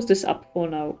not close this up for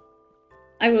now.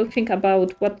 I will think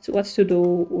about what to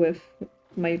do with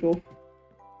my roof.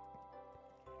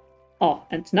 Oh,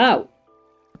 and now.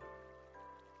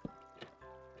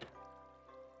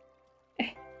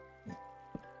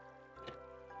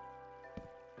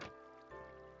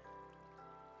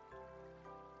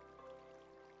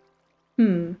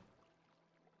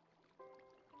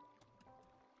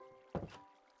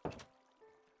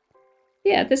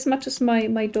 Yeah, this matches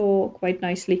my door quite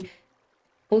nicely.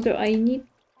 Although I need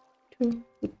to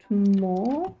put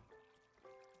more.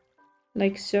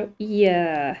 Like so.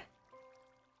 Yeah.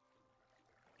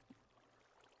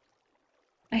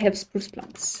 I have spruce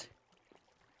planks.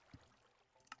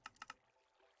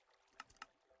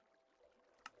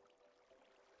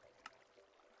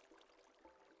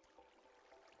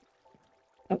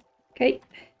 Okay.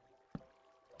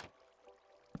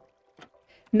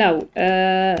 Now,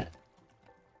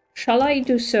 shall I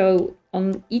do so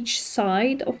on each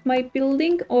side of my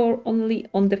building or only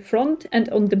on the front and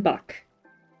on the back?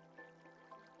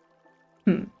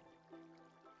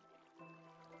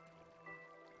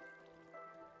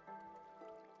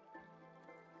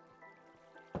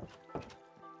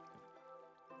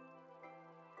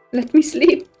 Let me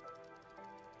sleep.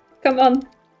 Come on.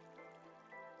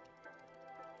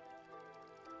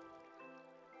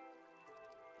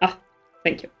 Ah,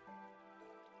 thank you.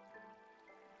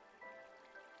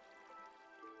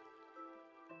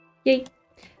 Yay.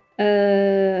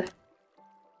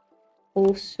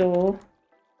 Also,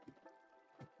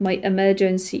 my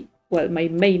emergency, well, my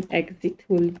main exit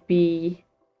will be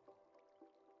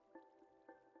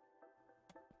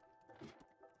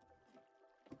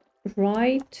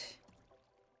right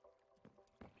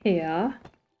here.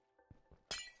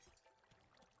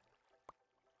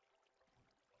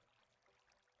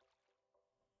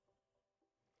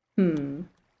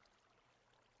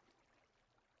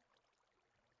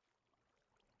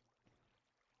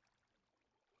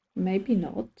 Maybe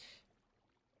not.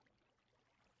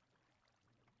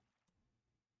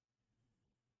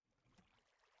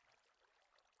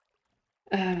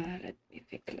 Let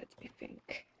me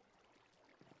think.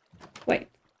 Wait.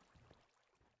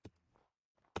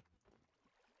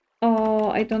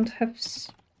 I don't have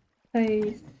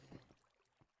space.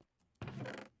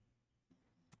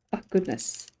 Oh,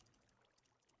 goodness.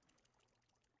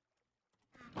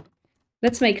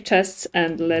 Let's make chests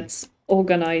and let's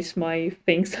organize my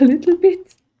things a little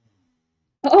bit.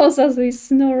 Oh, Zazu is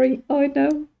snoring. Oh,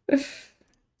 no.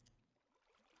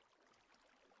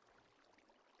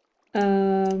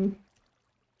 Oh,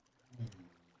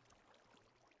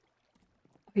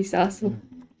 Zazu.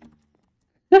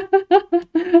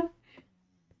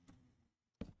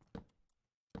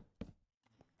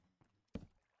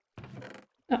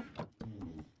 Oh.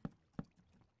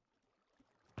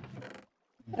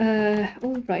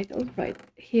 All right, all right.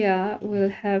 Here we'll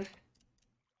have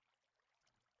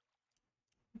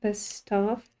the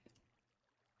stuff.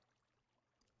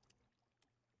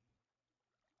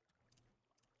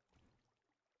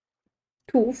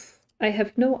 Tooth. I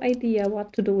have no idea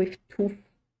what to do with tooth.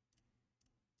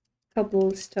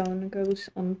 Cobblestone goes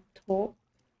on top.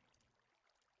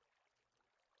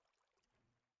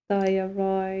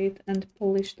 Diorite and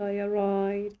polished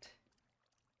diorite.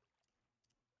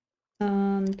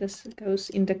 And this goes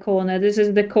in the corner. This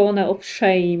is the corner of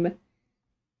shame.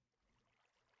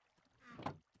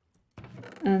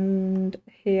 And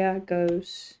here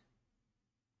goes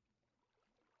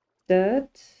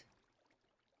dirt.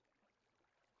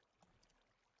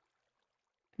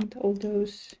 And all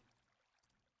those...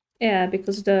 Yeah,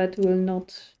 because dirt will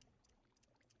not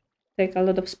take a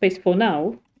lot of space for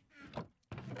now.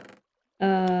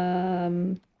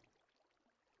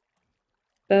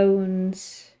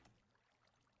 Bones.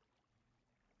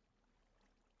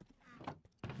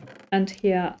 And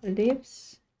here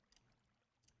leaves.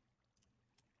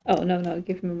 Oh, no,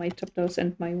 give me my chapters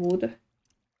and my wood.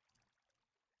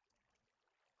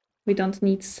 We don't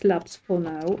need slabs for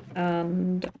now.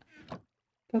 And...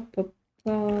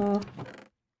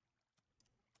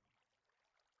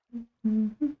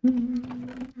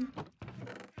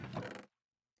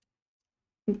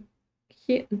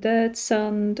 Here, that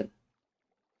sand,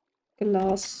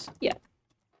 glass, yeah.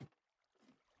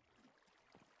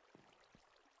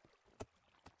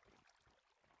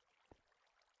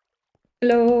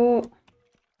 Hello.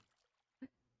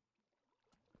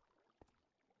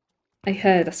 I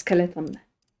heard a skeleton.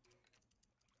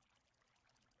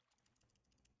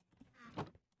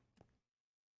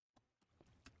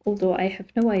 Although I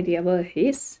have no idea where he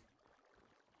is.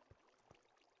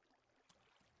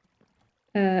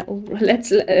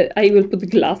 Let's. I will put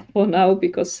glass for now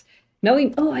because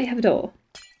knowing. Oh, I have a door.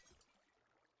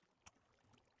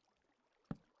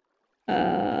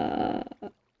 Yeah,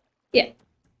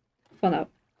 for now.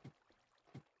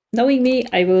 Knowing me,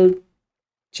 I will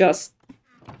just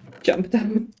jump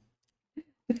down.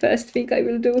 The first thing I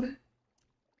will do.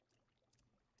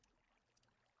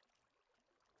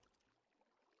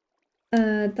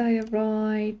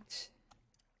 Diorite.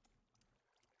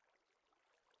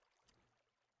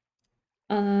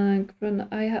 I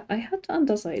had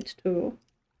andesite too.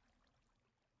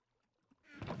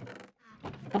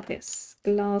 Oh yes,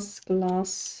 glass.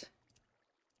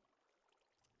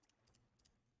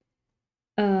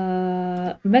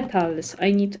 Metals.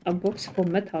 I need a box for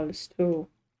metals too.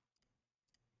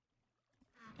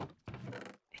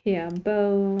 Here,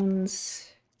 bones.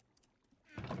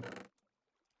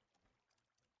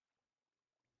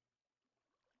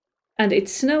 And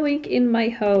it's snowing in my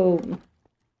home.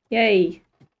 Yay.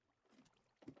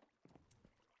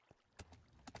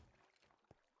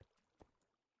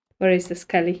 Where is the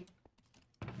Skelly?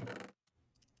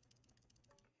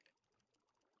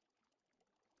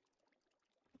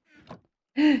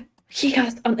 He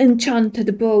has an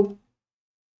enchanted bow.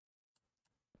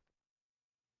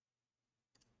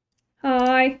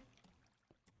 Hi.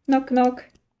 Knock knock.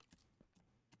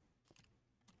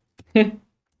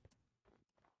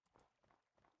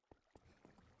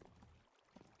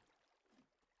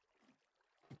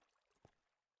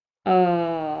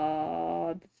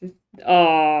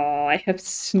 Oh, I have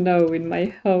snow in my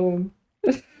home.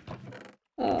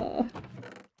 Oh.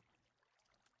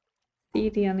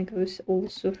 Obsidian goes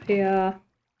also here.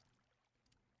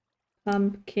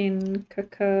 Pumpkin,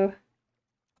 cacao,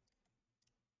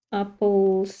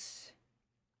 apples.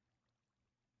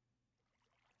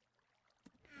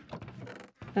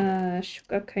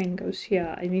 Sugarcane goes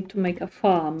here. I need to make a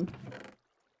farm.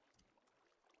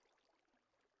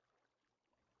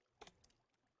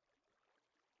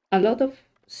 A lot of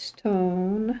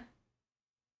stone.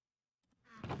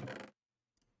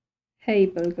 Hay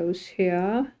bale goes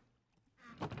here.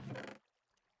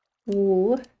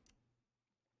 Wool.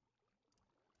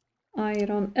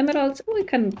 Iron. Emeralds. We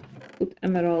can put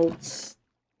emeralds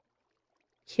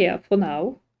here for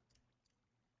now.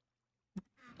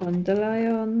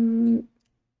 Dandelion.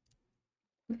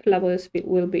 Flowers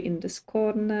will be in this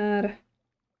corner.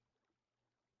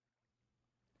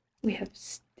 We have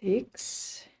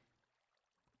sticks.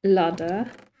 Ladder.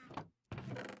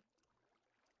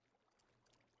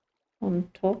 On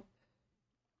top.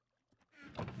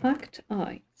 Packed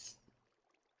ice.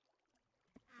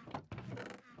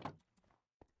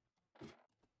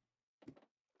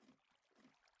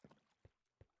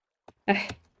 Eh.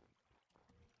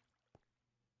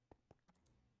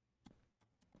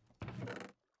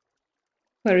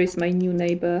 Where is my new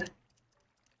neighbor?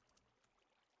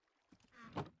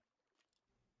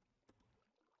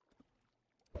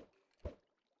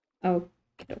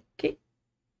 Okay, okay.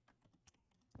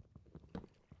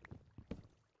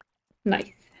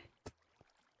 Nice.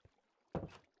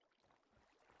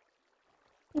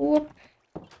 Whoop.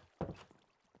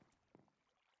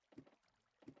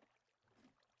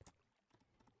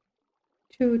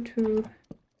 Two.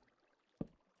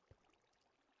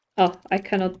 Oh, I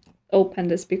cannot open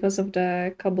this because of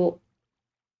the cobble.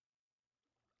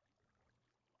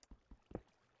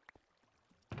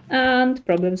 And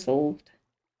problem solved.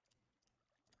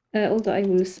 Although I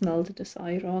will smelt this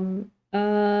iron.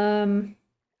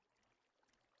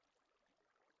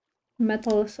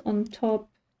 Metals on top.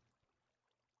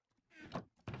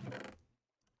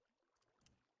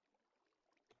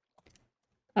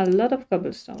 A lot of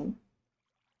cobblestone.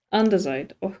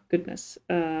 Andesite. Oh, goodness.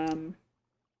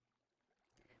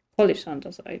 Polished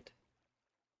andesite.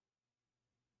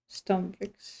 Stone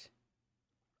bricks.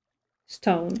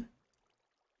 Stone.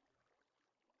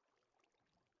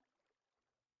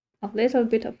 A little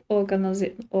bit of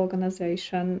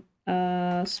organization.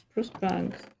 Spruce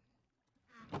planks.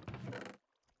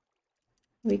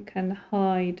 We can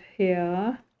hide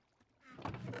here.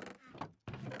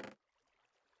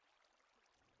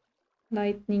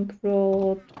 Lightning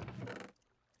rod.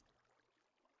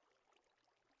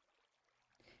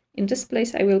 In this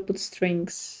place I will put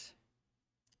strings.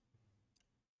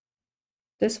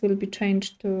 This will be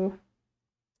changed to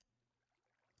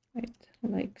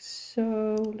like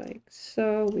so, like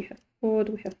so. We have food,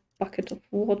 we have bucket of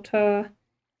water.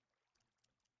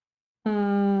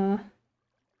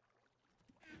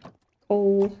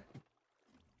 Coal.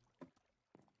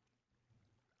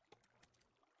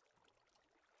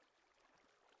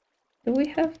 Do we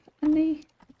have any?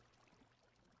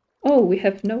 Oh, we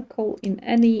have no coal in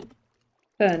any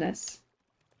furnace.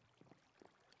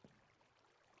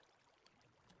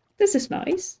 This is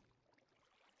nice.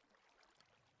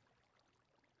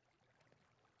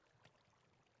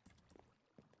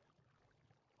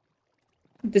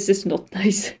 This is not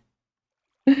nice.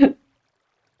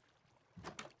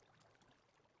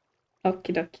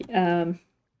 Okie dokie.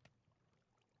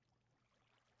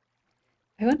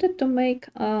 I wanted to make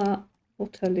a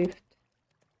water lift.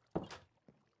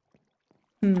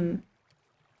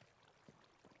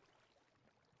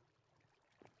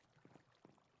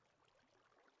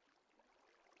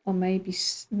 Or maybe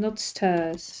not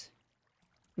stairs.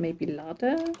 Maybe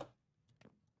ladder?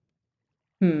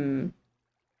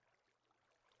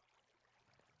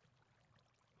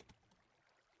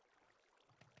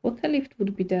 Water lift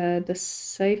would be the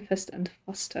safest and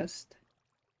fastest.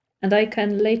 And I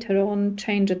can later on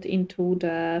change it into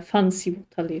the fancy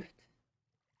water lift.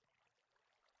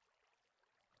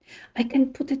 I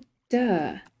can put it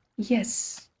there.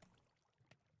 Yes.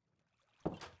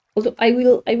 Although I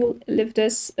will leave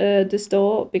this this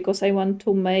door because I want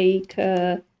to make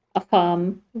a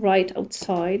farm right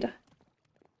outside.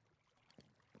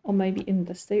 Or maybe in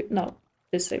this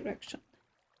direction.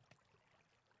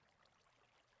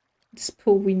 This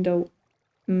poor window.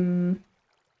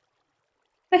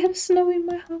 I have snow in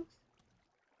my house.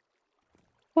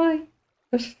 Why?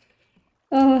 We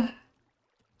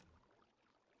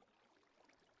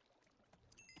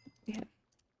have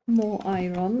more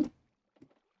iron.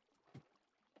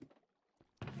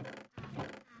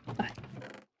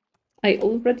 I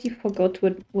already forgot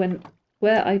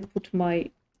where I put my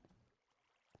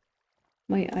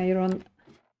iron.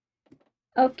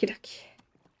 Okie dokie.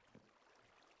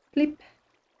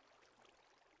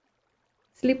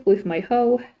 Sleep with my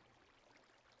hoe.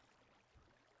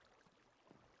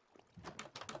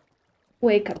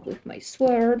 Wake up with my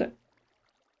sword.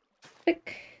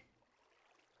 Click.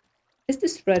 Is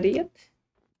this ready yet?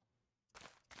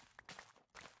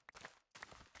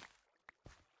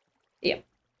 Yeah.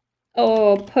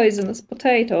 Oh, poisonous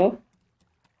potato.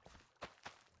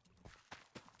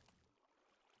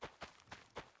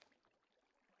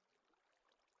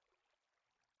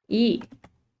 E.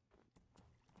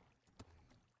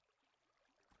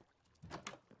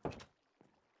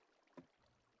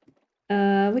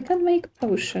 We we can make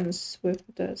potions with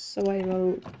this, so I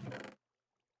will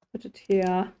put it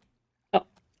here. Oh,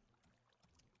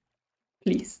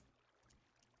 please.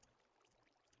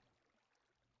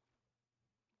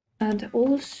 And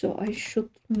also I should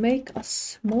make a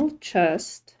small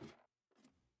chest.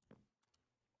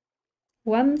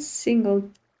 One single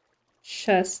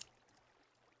chest.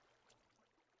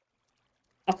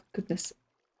 Oh, goodness.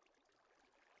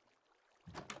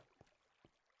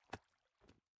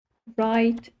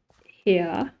 Right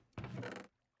here.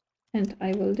 And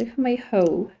I will leave my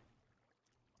hoe.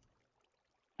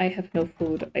 I have no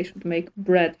food. I should make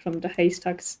bread from the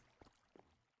haystacks.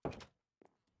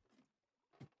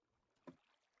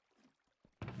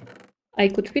 I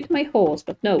could feed my horse,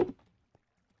 but no.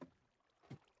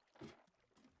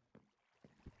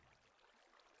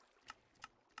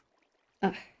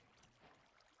 Ah.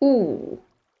 Ooh.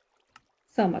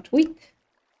 So much wheat.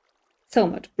 So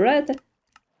much bread.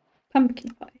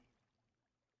 Pumpkin pie.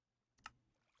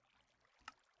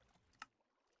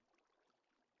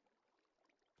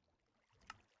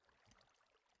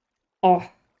 Oh.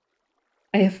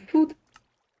 I have food.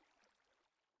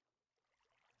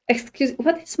 Excuse,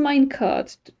 what is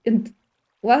minecart? And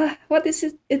what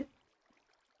is it?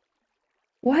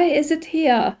 Why is it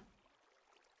here?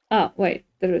 Ah, wait,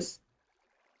 there is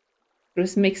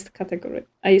mixed category.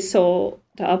 I saw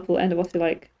the apple and was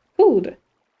like, food.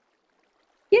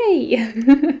 Yay!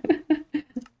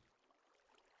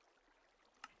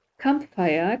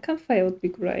 Campfire would be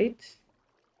great.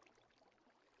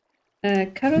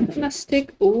 Carrot on a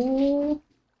stick. Ooh.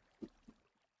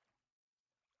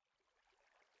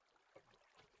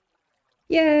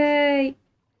 Yay!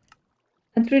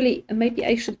 And really, maybe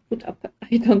I should put up.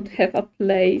 I don't have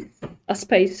a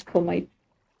space for my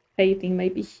painting.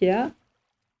 Maybe here.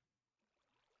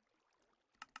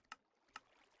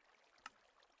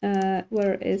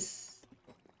 Where is?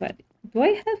 Wait, do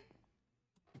I have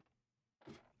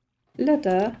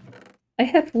leather? I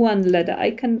have one leather.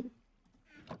 I can.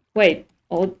 Wait.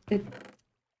 Oh,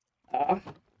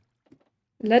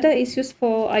 leather is used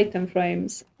for item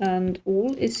frames, and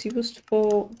wool is used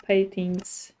for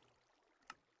paintings.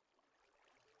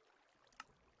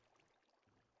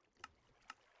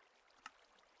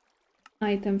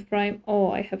 Item frame.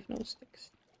 Oh, I have no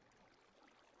sticks.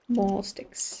 More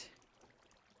sticks.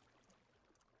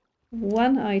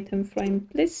 One item frame,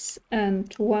 please,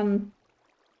 and one.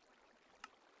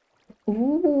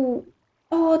 Ooh.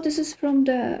 Oh, this is from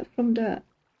the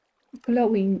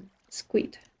glowing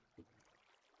squid.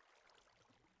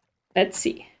 Let's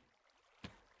see.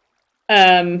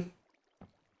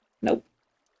 Nope.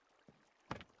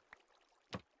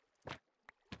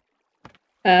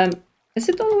 Is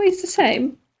it always the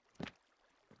same?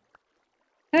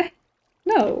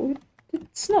 No,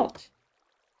 it's not.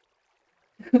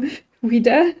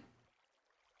 Reader?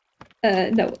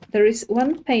 No, there is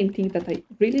one painting that I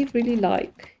really, really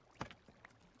like.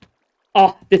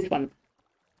 Oh, this one.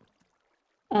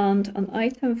 And an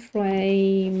item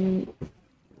frame.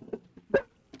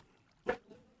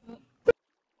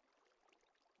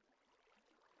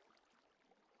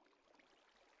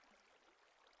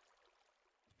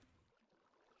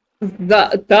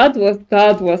 That was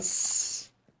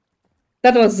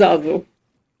Zazu.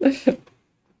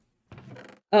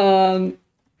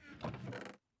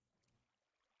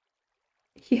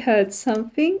 He heard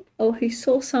something, or he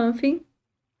saw something.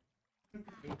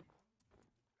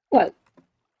 Well,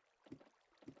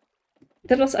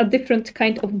 that was a different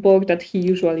kind of bug that he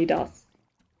usually does.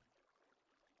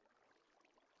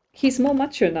 He's more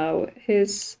mature now.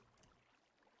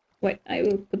 Wait, I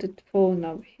will put it for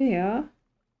now here.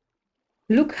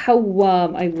 Look how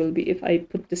warm I will be if I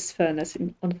put this furnace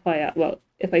on fire. Well,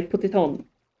 if I put it on.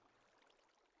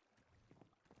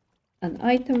 An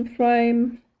item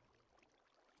frame.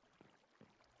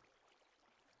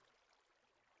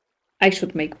 I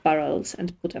should make barrels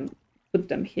and put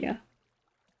them here.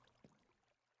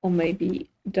 Or maybe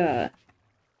the...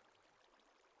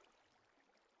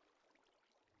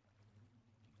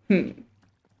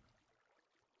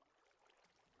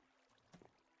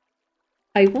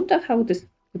 I wonder how this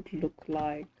would look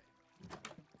like.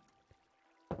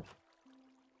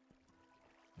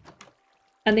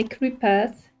 Any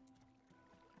creepers?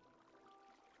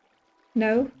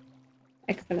 No?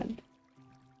 Excellent.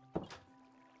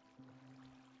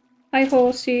 Hi,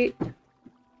 horsey.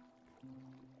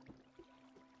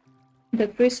 The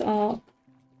trees are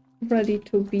ready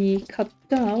to be cut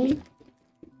down.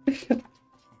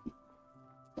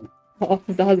 Oh,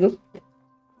 Zazu.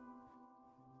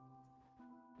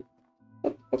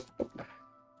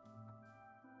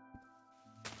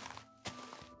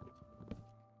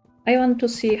 I want to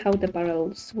see how the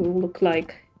barrels will look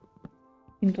like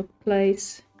in the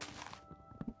place.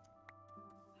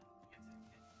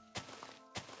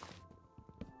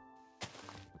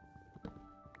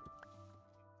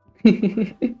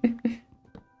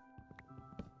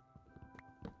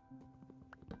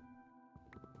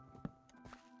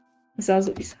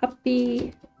 Zazu is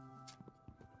happy.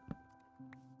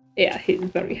 Yeah, he's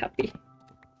very happy.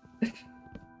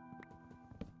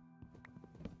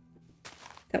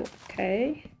 So,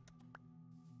 okay.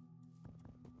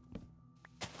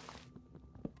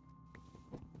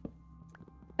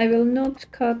 I will not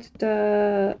cut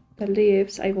the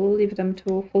leaves, I will leave them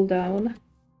to fall down.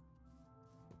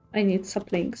 I need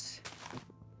saplings.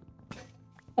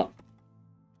 Oh.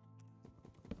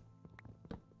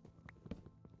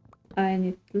 I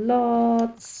need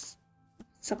lots of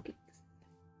saplings.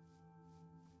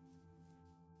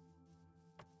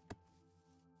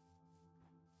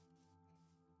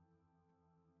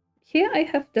 Here I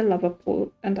have the lava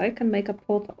pool, and I can make a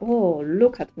portal. Oh,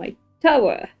 look at my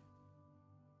tower!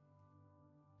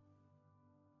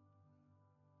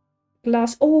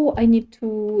 Glass. Oh, I need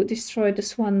to destroy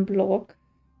this one block.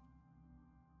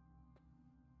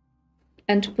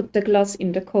 And put the glass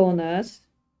in the corners.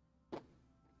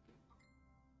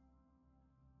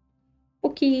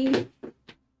 Okay.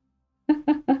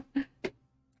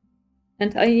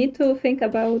 And I need to think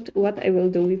about what I will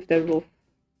do with the roof.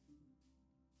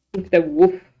 With the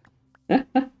roof.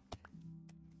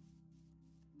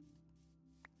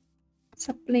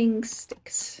 Sapling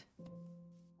sticks.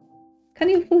 Can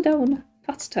you fall down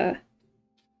faster?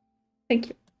 Thank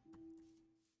you.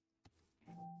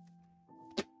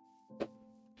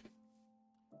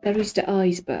 There is the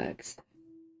icebergs.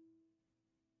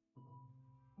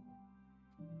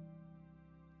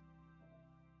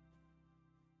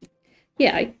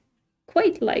 Yeah, I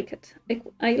quite like it.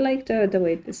 I like the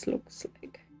way this looks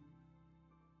like.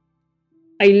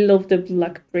 I love the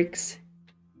black bricks.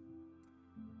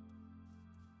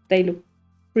 They look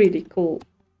really cool.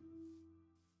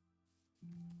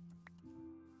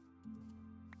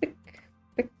 Pick,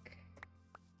 pick.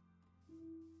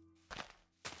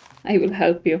 I will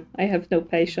help you. I have no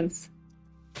patience.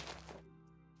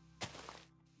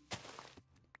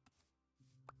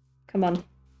 Come on.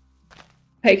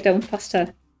 Break down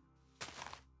faster.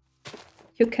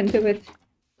 You can do it.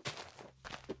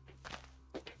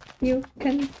 You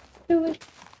can do it.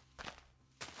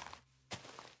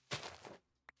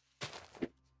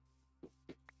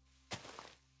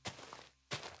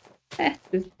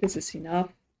 This is enough.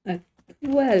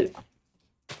 12.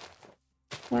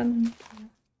 1.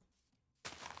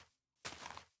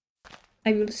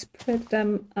 I will spread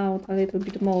them out a little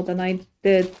bit more than I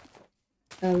did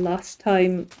last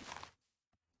time.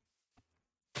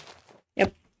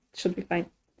 Yep, should be fine.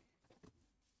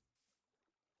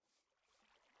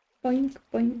 Boink,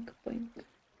 boink, boink.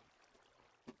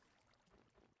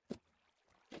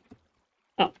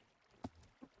 Oh.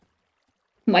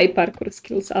 My parkour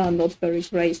skills are not very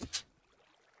great.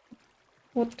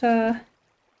 Water.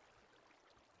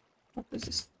 Oh, this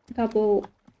is double.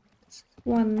 This is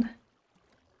 1.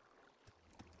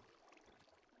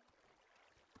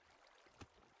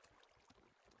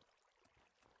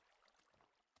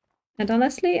 And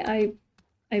honestly, I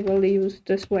will use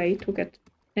this way to get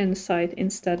inside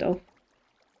instead of...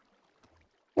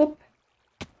 Whoop.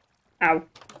 Ow.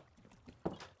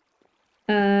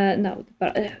 No,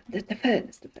 the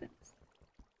furnace, the furnace.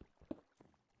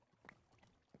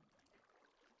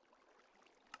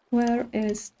 Where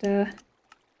is the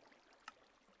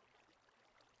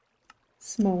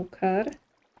smoker?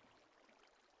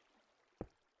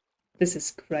 This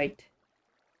is great.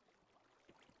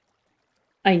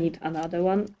 I need another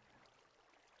one.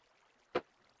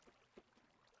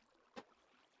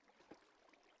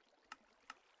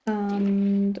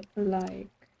 And like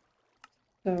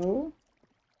so.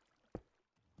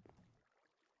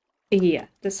 Yeah,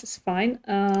 this is fine.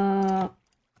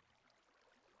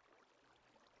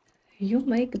 You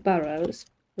make barrels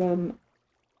from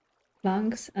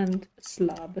planks and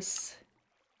slabs.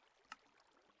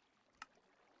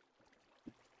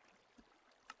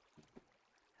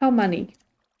 How many?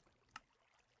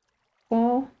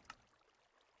 4,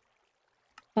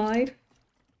 5.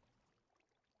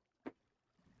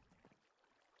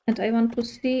 And I want to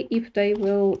see if they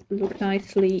will look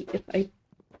nicely if I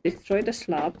destroy the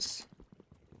slabs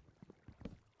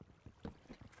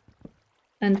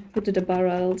and put the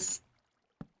barrels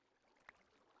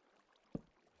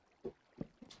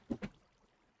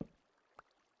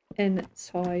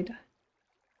inside.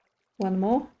 One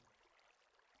more.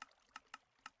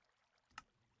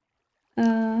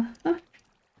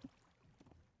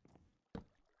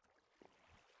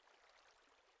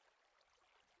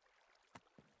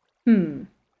 Hmm.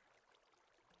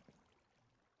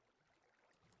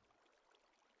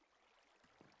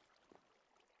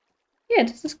 Yeah,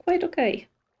 this is quite okay.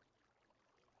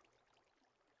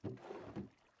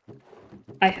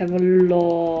 I have a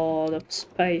lot of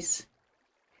space.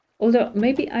 Although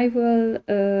maybe I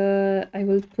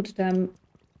will put them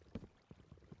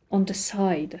on the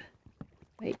side.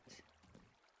 Wait.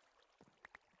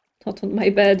 Not on my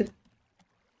bed.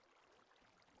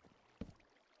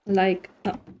 Like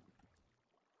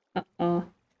uh-uh.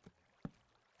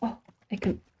 Oh, I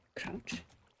can crouch.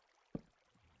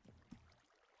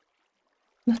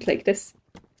 Not like this.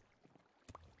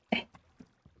 Eh.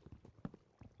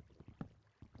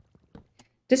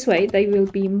 This way they will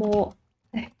be more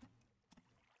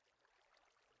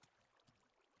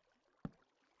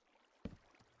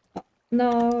oh,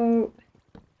 no.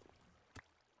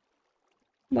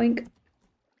 Boink.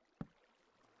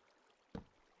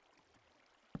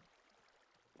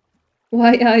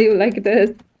 Why are you like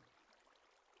this?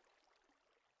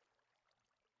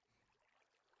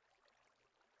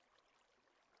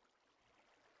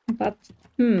 But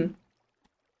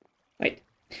wait.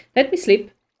 Let me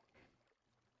sleep.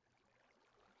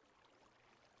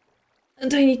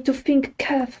 And I need to think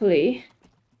carefully.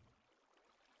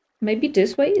 Maybe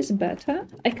this way is better.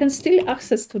 I can still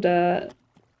access to the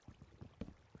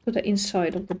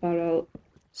inside of the barrel.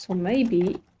 So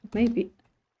maybe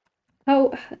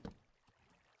how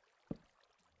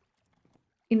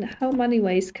in how many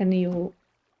ways can you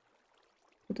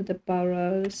put the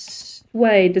barrels?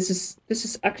 Wait, this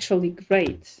is actually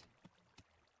great.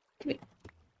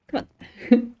 Come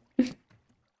on.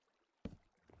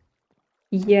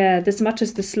 Yeah, this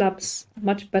matches the slabs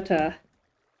much better.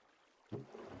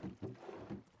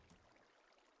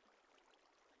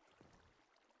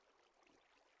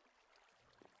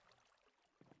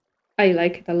 I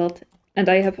like it a lot. And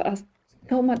I have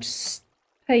so much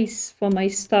space for my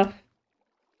stuff.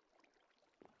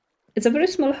 It's a very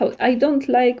small house. I don't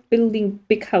like building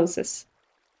big houses.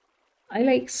 I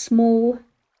like small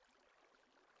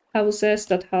houses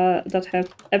that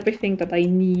have everything that I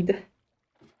need.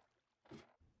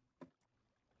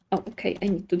 Oh, okay, I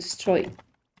need to destroy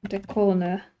the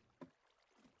corner.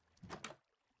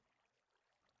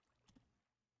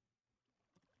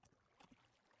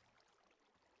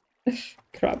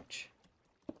 Crouch.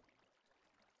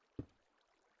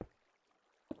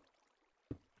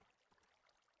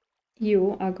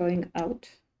 You are going out.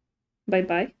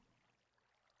 Bye-bye.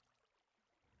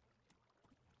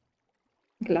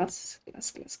 Glass,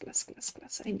 glass, glass, glass, glass,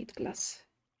 glass. I need glass.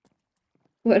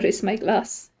 Where is my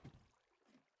glass?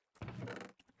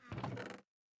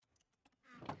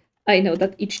 I know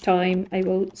that each time I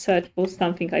will search for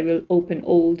something, I will open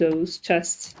all those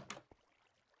chests.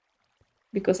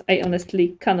 Because I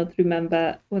honestly cannot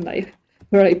remember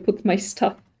where I put my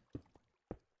stuff.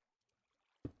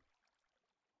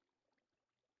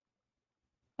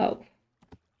 Oh,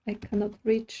 I cannot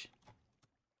reach.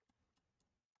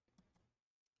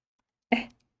 Eh.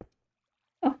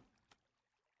 Oh.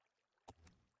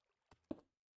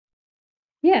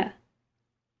 Yeah.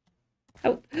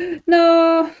 Oh.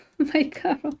 No, my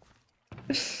carrot.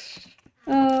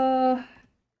 Oh.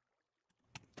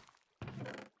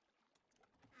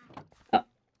 Oh.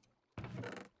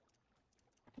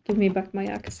 Give me back my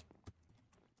axe.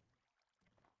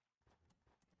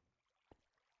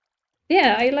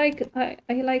 Yeah, I like it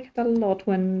a lot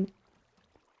when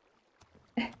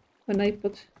I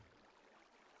put.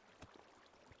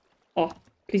 Oh,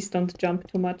 please don't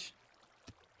jump too much,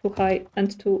 too high,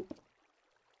 and too.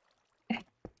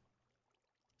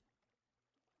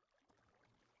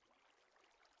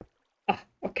 Ah,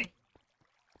 okay.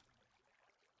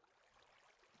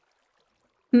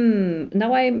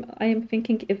 Now I am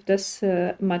thinking if this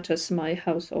matches my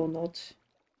house or not.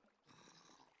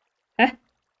 Eh?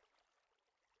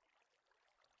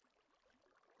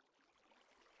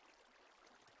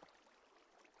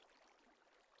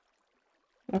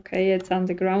 Okay, it's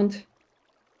underground.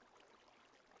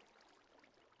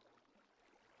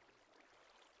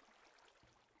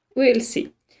 We'll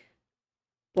see.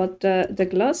 But the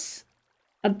glass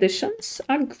additions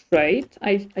are great.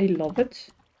 I love it.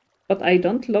 But I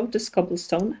don't love this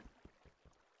cobblestone.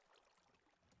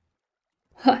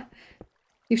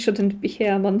 You shouldn't be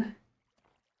here, man.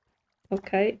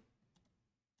 Okay.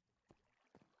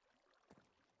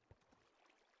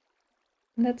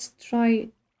 Let's try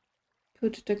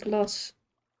put the glass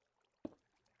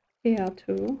here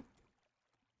too.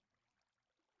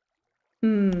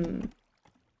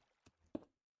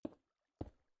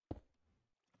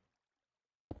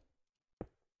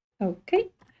 Okay.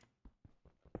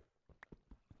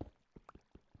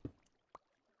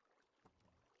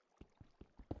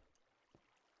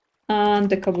 And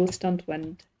the cobblestone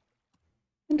went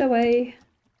away.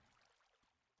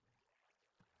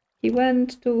 He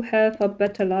went to have a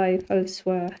better life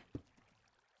elsewhere.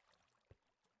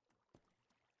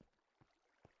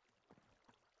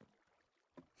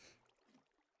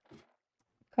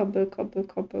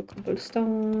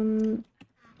 Cobblestone.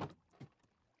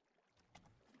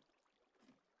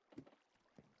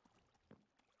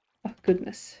 Oh,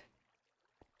 goodness.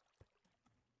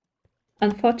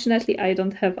 Unfortunately, I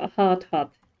don't have a hard hat.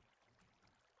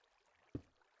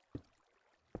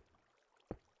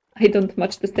 I don't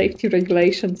match the safety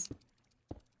regulations.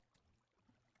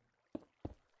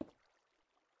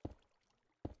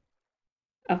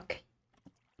 Okay.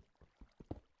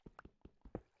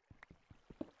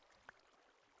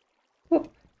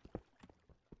 Whoop.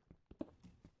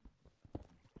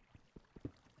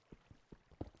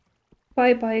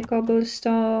 Bye-bye,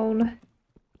 cobblestone.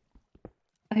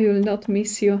 I will not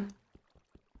miss you.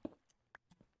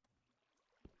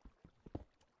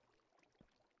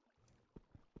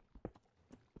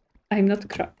 I'm not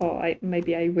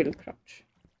maybe I will crouch.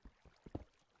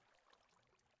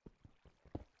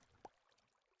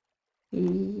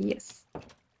 Yes.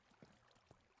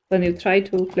 When you try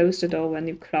to close the door when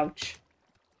you crouch.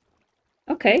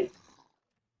 Okay.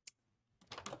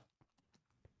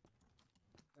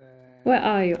 Where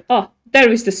are you? Oh, there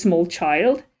is the small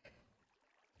child.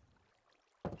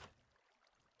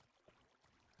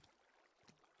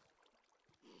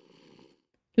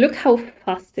 Look how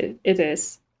fast it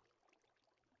is.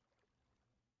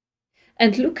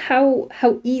 And look how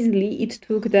easily it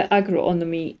took the aggro on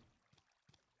me.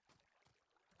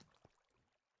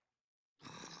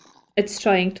 It's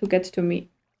trying to get to me.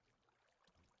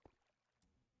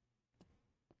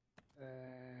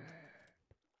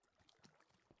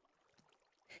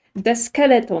 The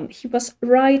skeleton, he was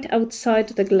right outside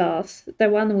the glass. The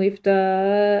one with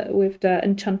the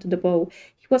enchanted bow.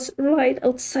 He was right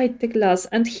outside the glass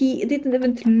and he didn't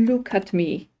even look at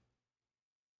me.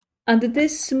 And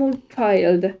this small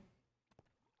child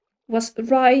was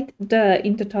right there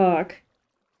in the dark.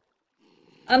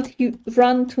 And he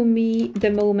ran to me the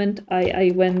moment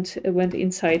I went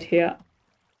inside here.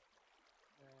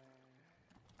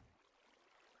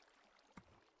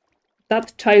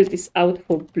 That child is out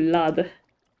for blood.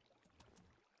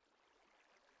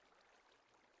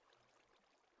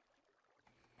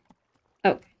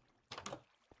 Okay.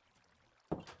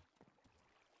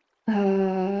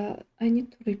 I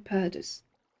need to repair this.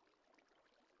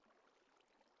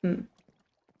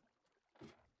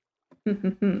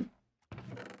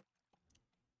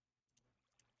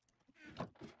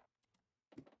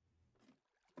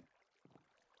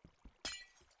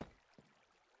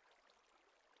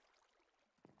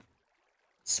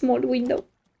 Small window.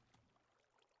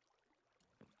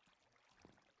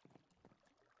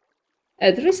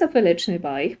 There is a village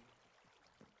nearby.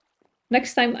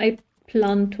 Next time I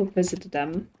plan to visit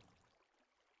them.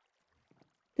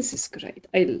 This is great.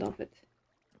 I love it.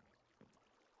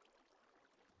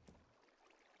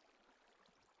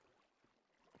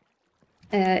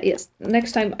 Yes,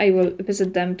 next time I will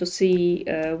visit them to see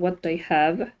what they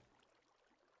have.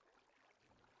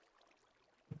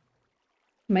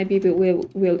 Maybe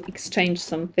we'll exchange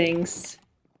some things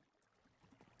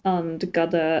and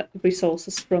gather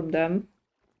resources from them.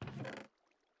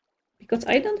 Because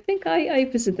I don't think I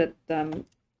visited them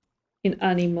in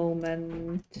any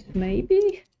moment,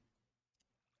 maybe?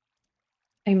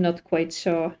 I'm not quite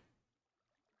sure.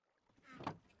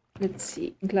 Let's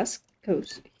see, glass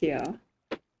goes here.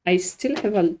 I still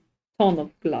have a ton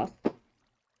of glass.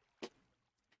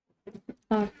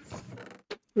 Axe,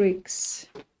 bricks.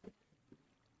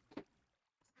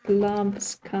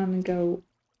 Lamps can go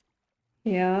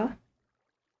here.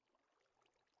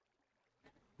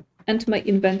 And my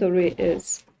inventory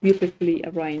is beautifully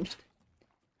arranged.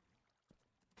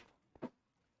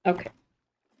 Okay.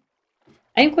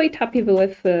 I'm quite happy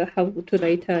with how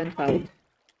today turned out.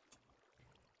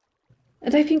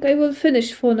 And I think I will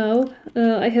finish for now.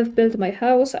 I have built my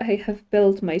house, I have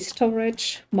built my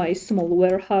storage, my small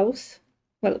warehouse.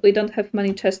 Well, we don't have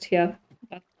many chests here,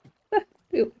 but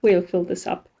we'll fill this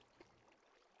up.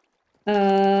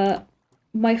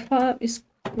 My farm is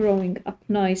growing up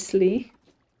nicely.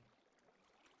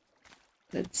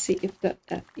 Let's see if the...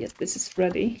 yes, this is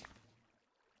ready.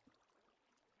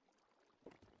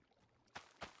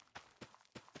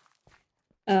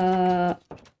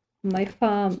 My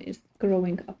farm is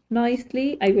growing up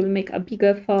nicely. I will make a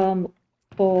bigger farm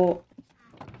for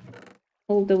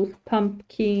all those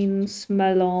pumpkins,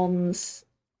 melons,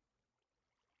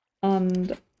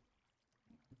 and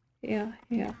yeah,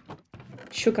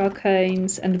 sugar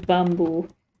canes and bamboo.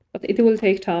 But it will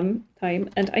take time,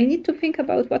 and I need to think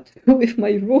about what to do with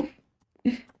my roof.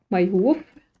 My roof.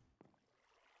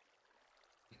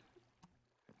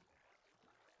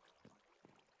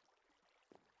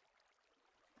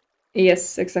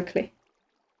 Yes, exactly.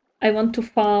 I want to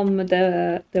farm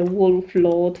the wolf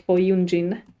lord for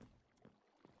Yunjin.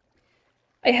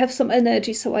 I have some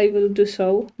energy, so I will do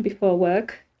so before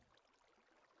work.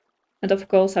 And of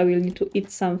course, I will need to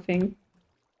eat something.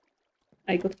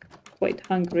 I got quite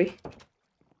hungry.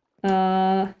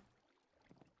 So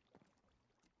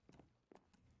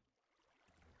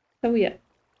yeah,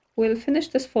 we'll finish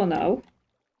this for now.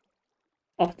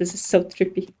 Oh, this is so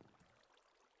trippy.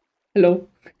 Hello.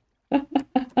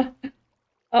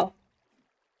 Oh.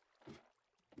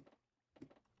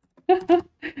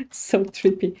 So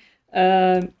trippy.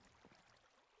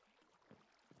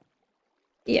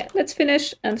 Yeah, let's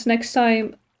finish, and next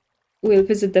time we'll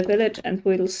visit the village and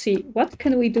we'll see what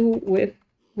can we do with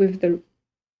the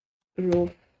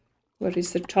roof. Where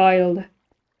is the child?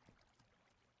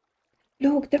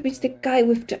 Look, there is the guy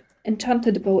with the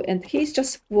enchanted bow, and he's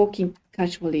just walking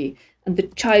casually, and the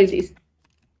child is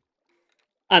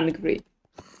angry.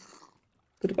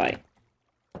 Goodbye.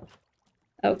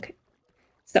 Okay.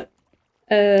 So,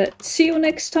 see you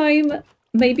next time.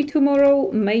 Maybe tomorrow.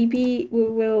 Maybe we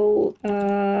will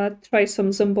try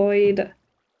some zomboid.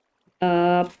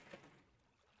 We'll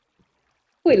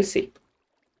see.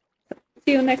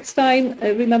 See you next time.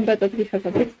 Remember that we have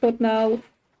a Discord now.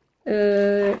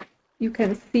 You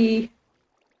can see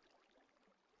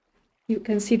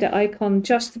the icon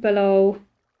just below.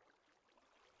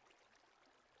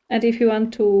 And if you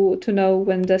want to know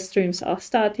when the streams are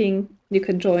starting, you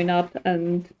can join up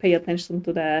and pay attention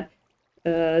to the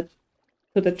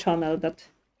channel that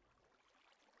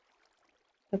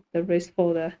there is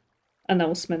for the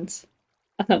announcements.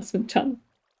 Announcement channel.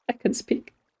 I can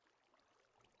speak.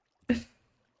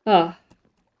 Last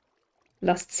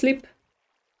sleep.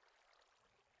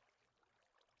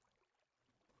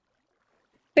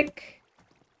 Click.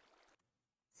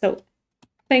 So,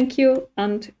 thank you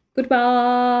and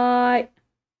goodbye.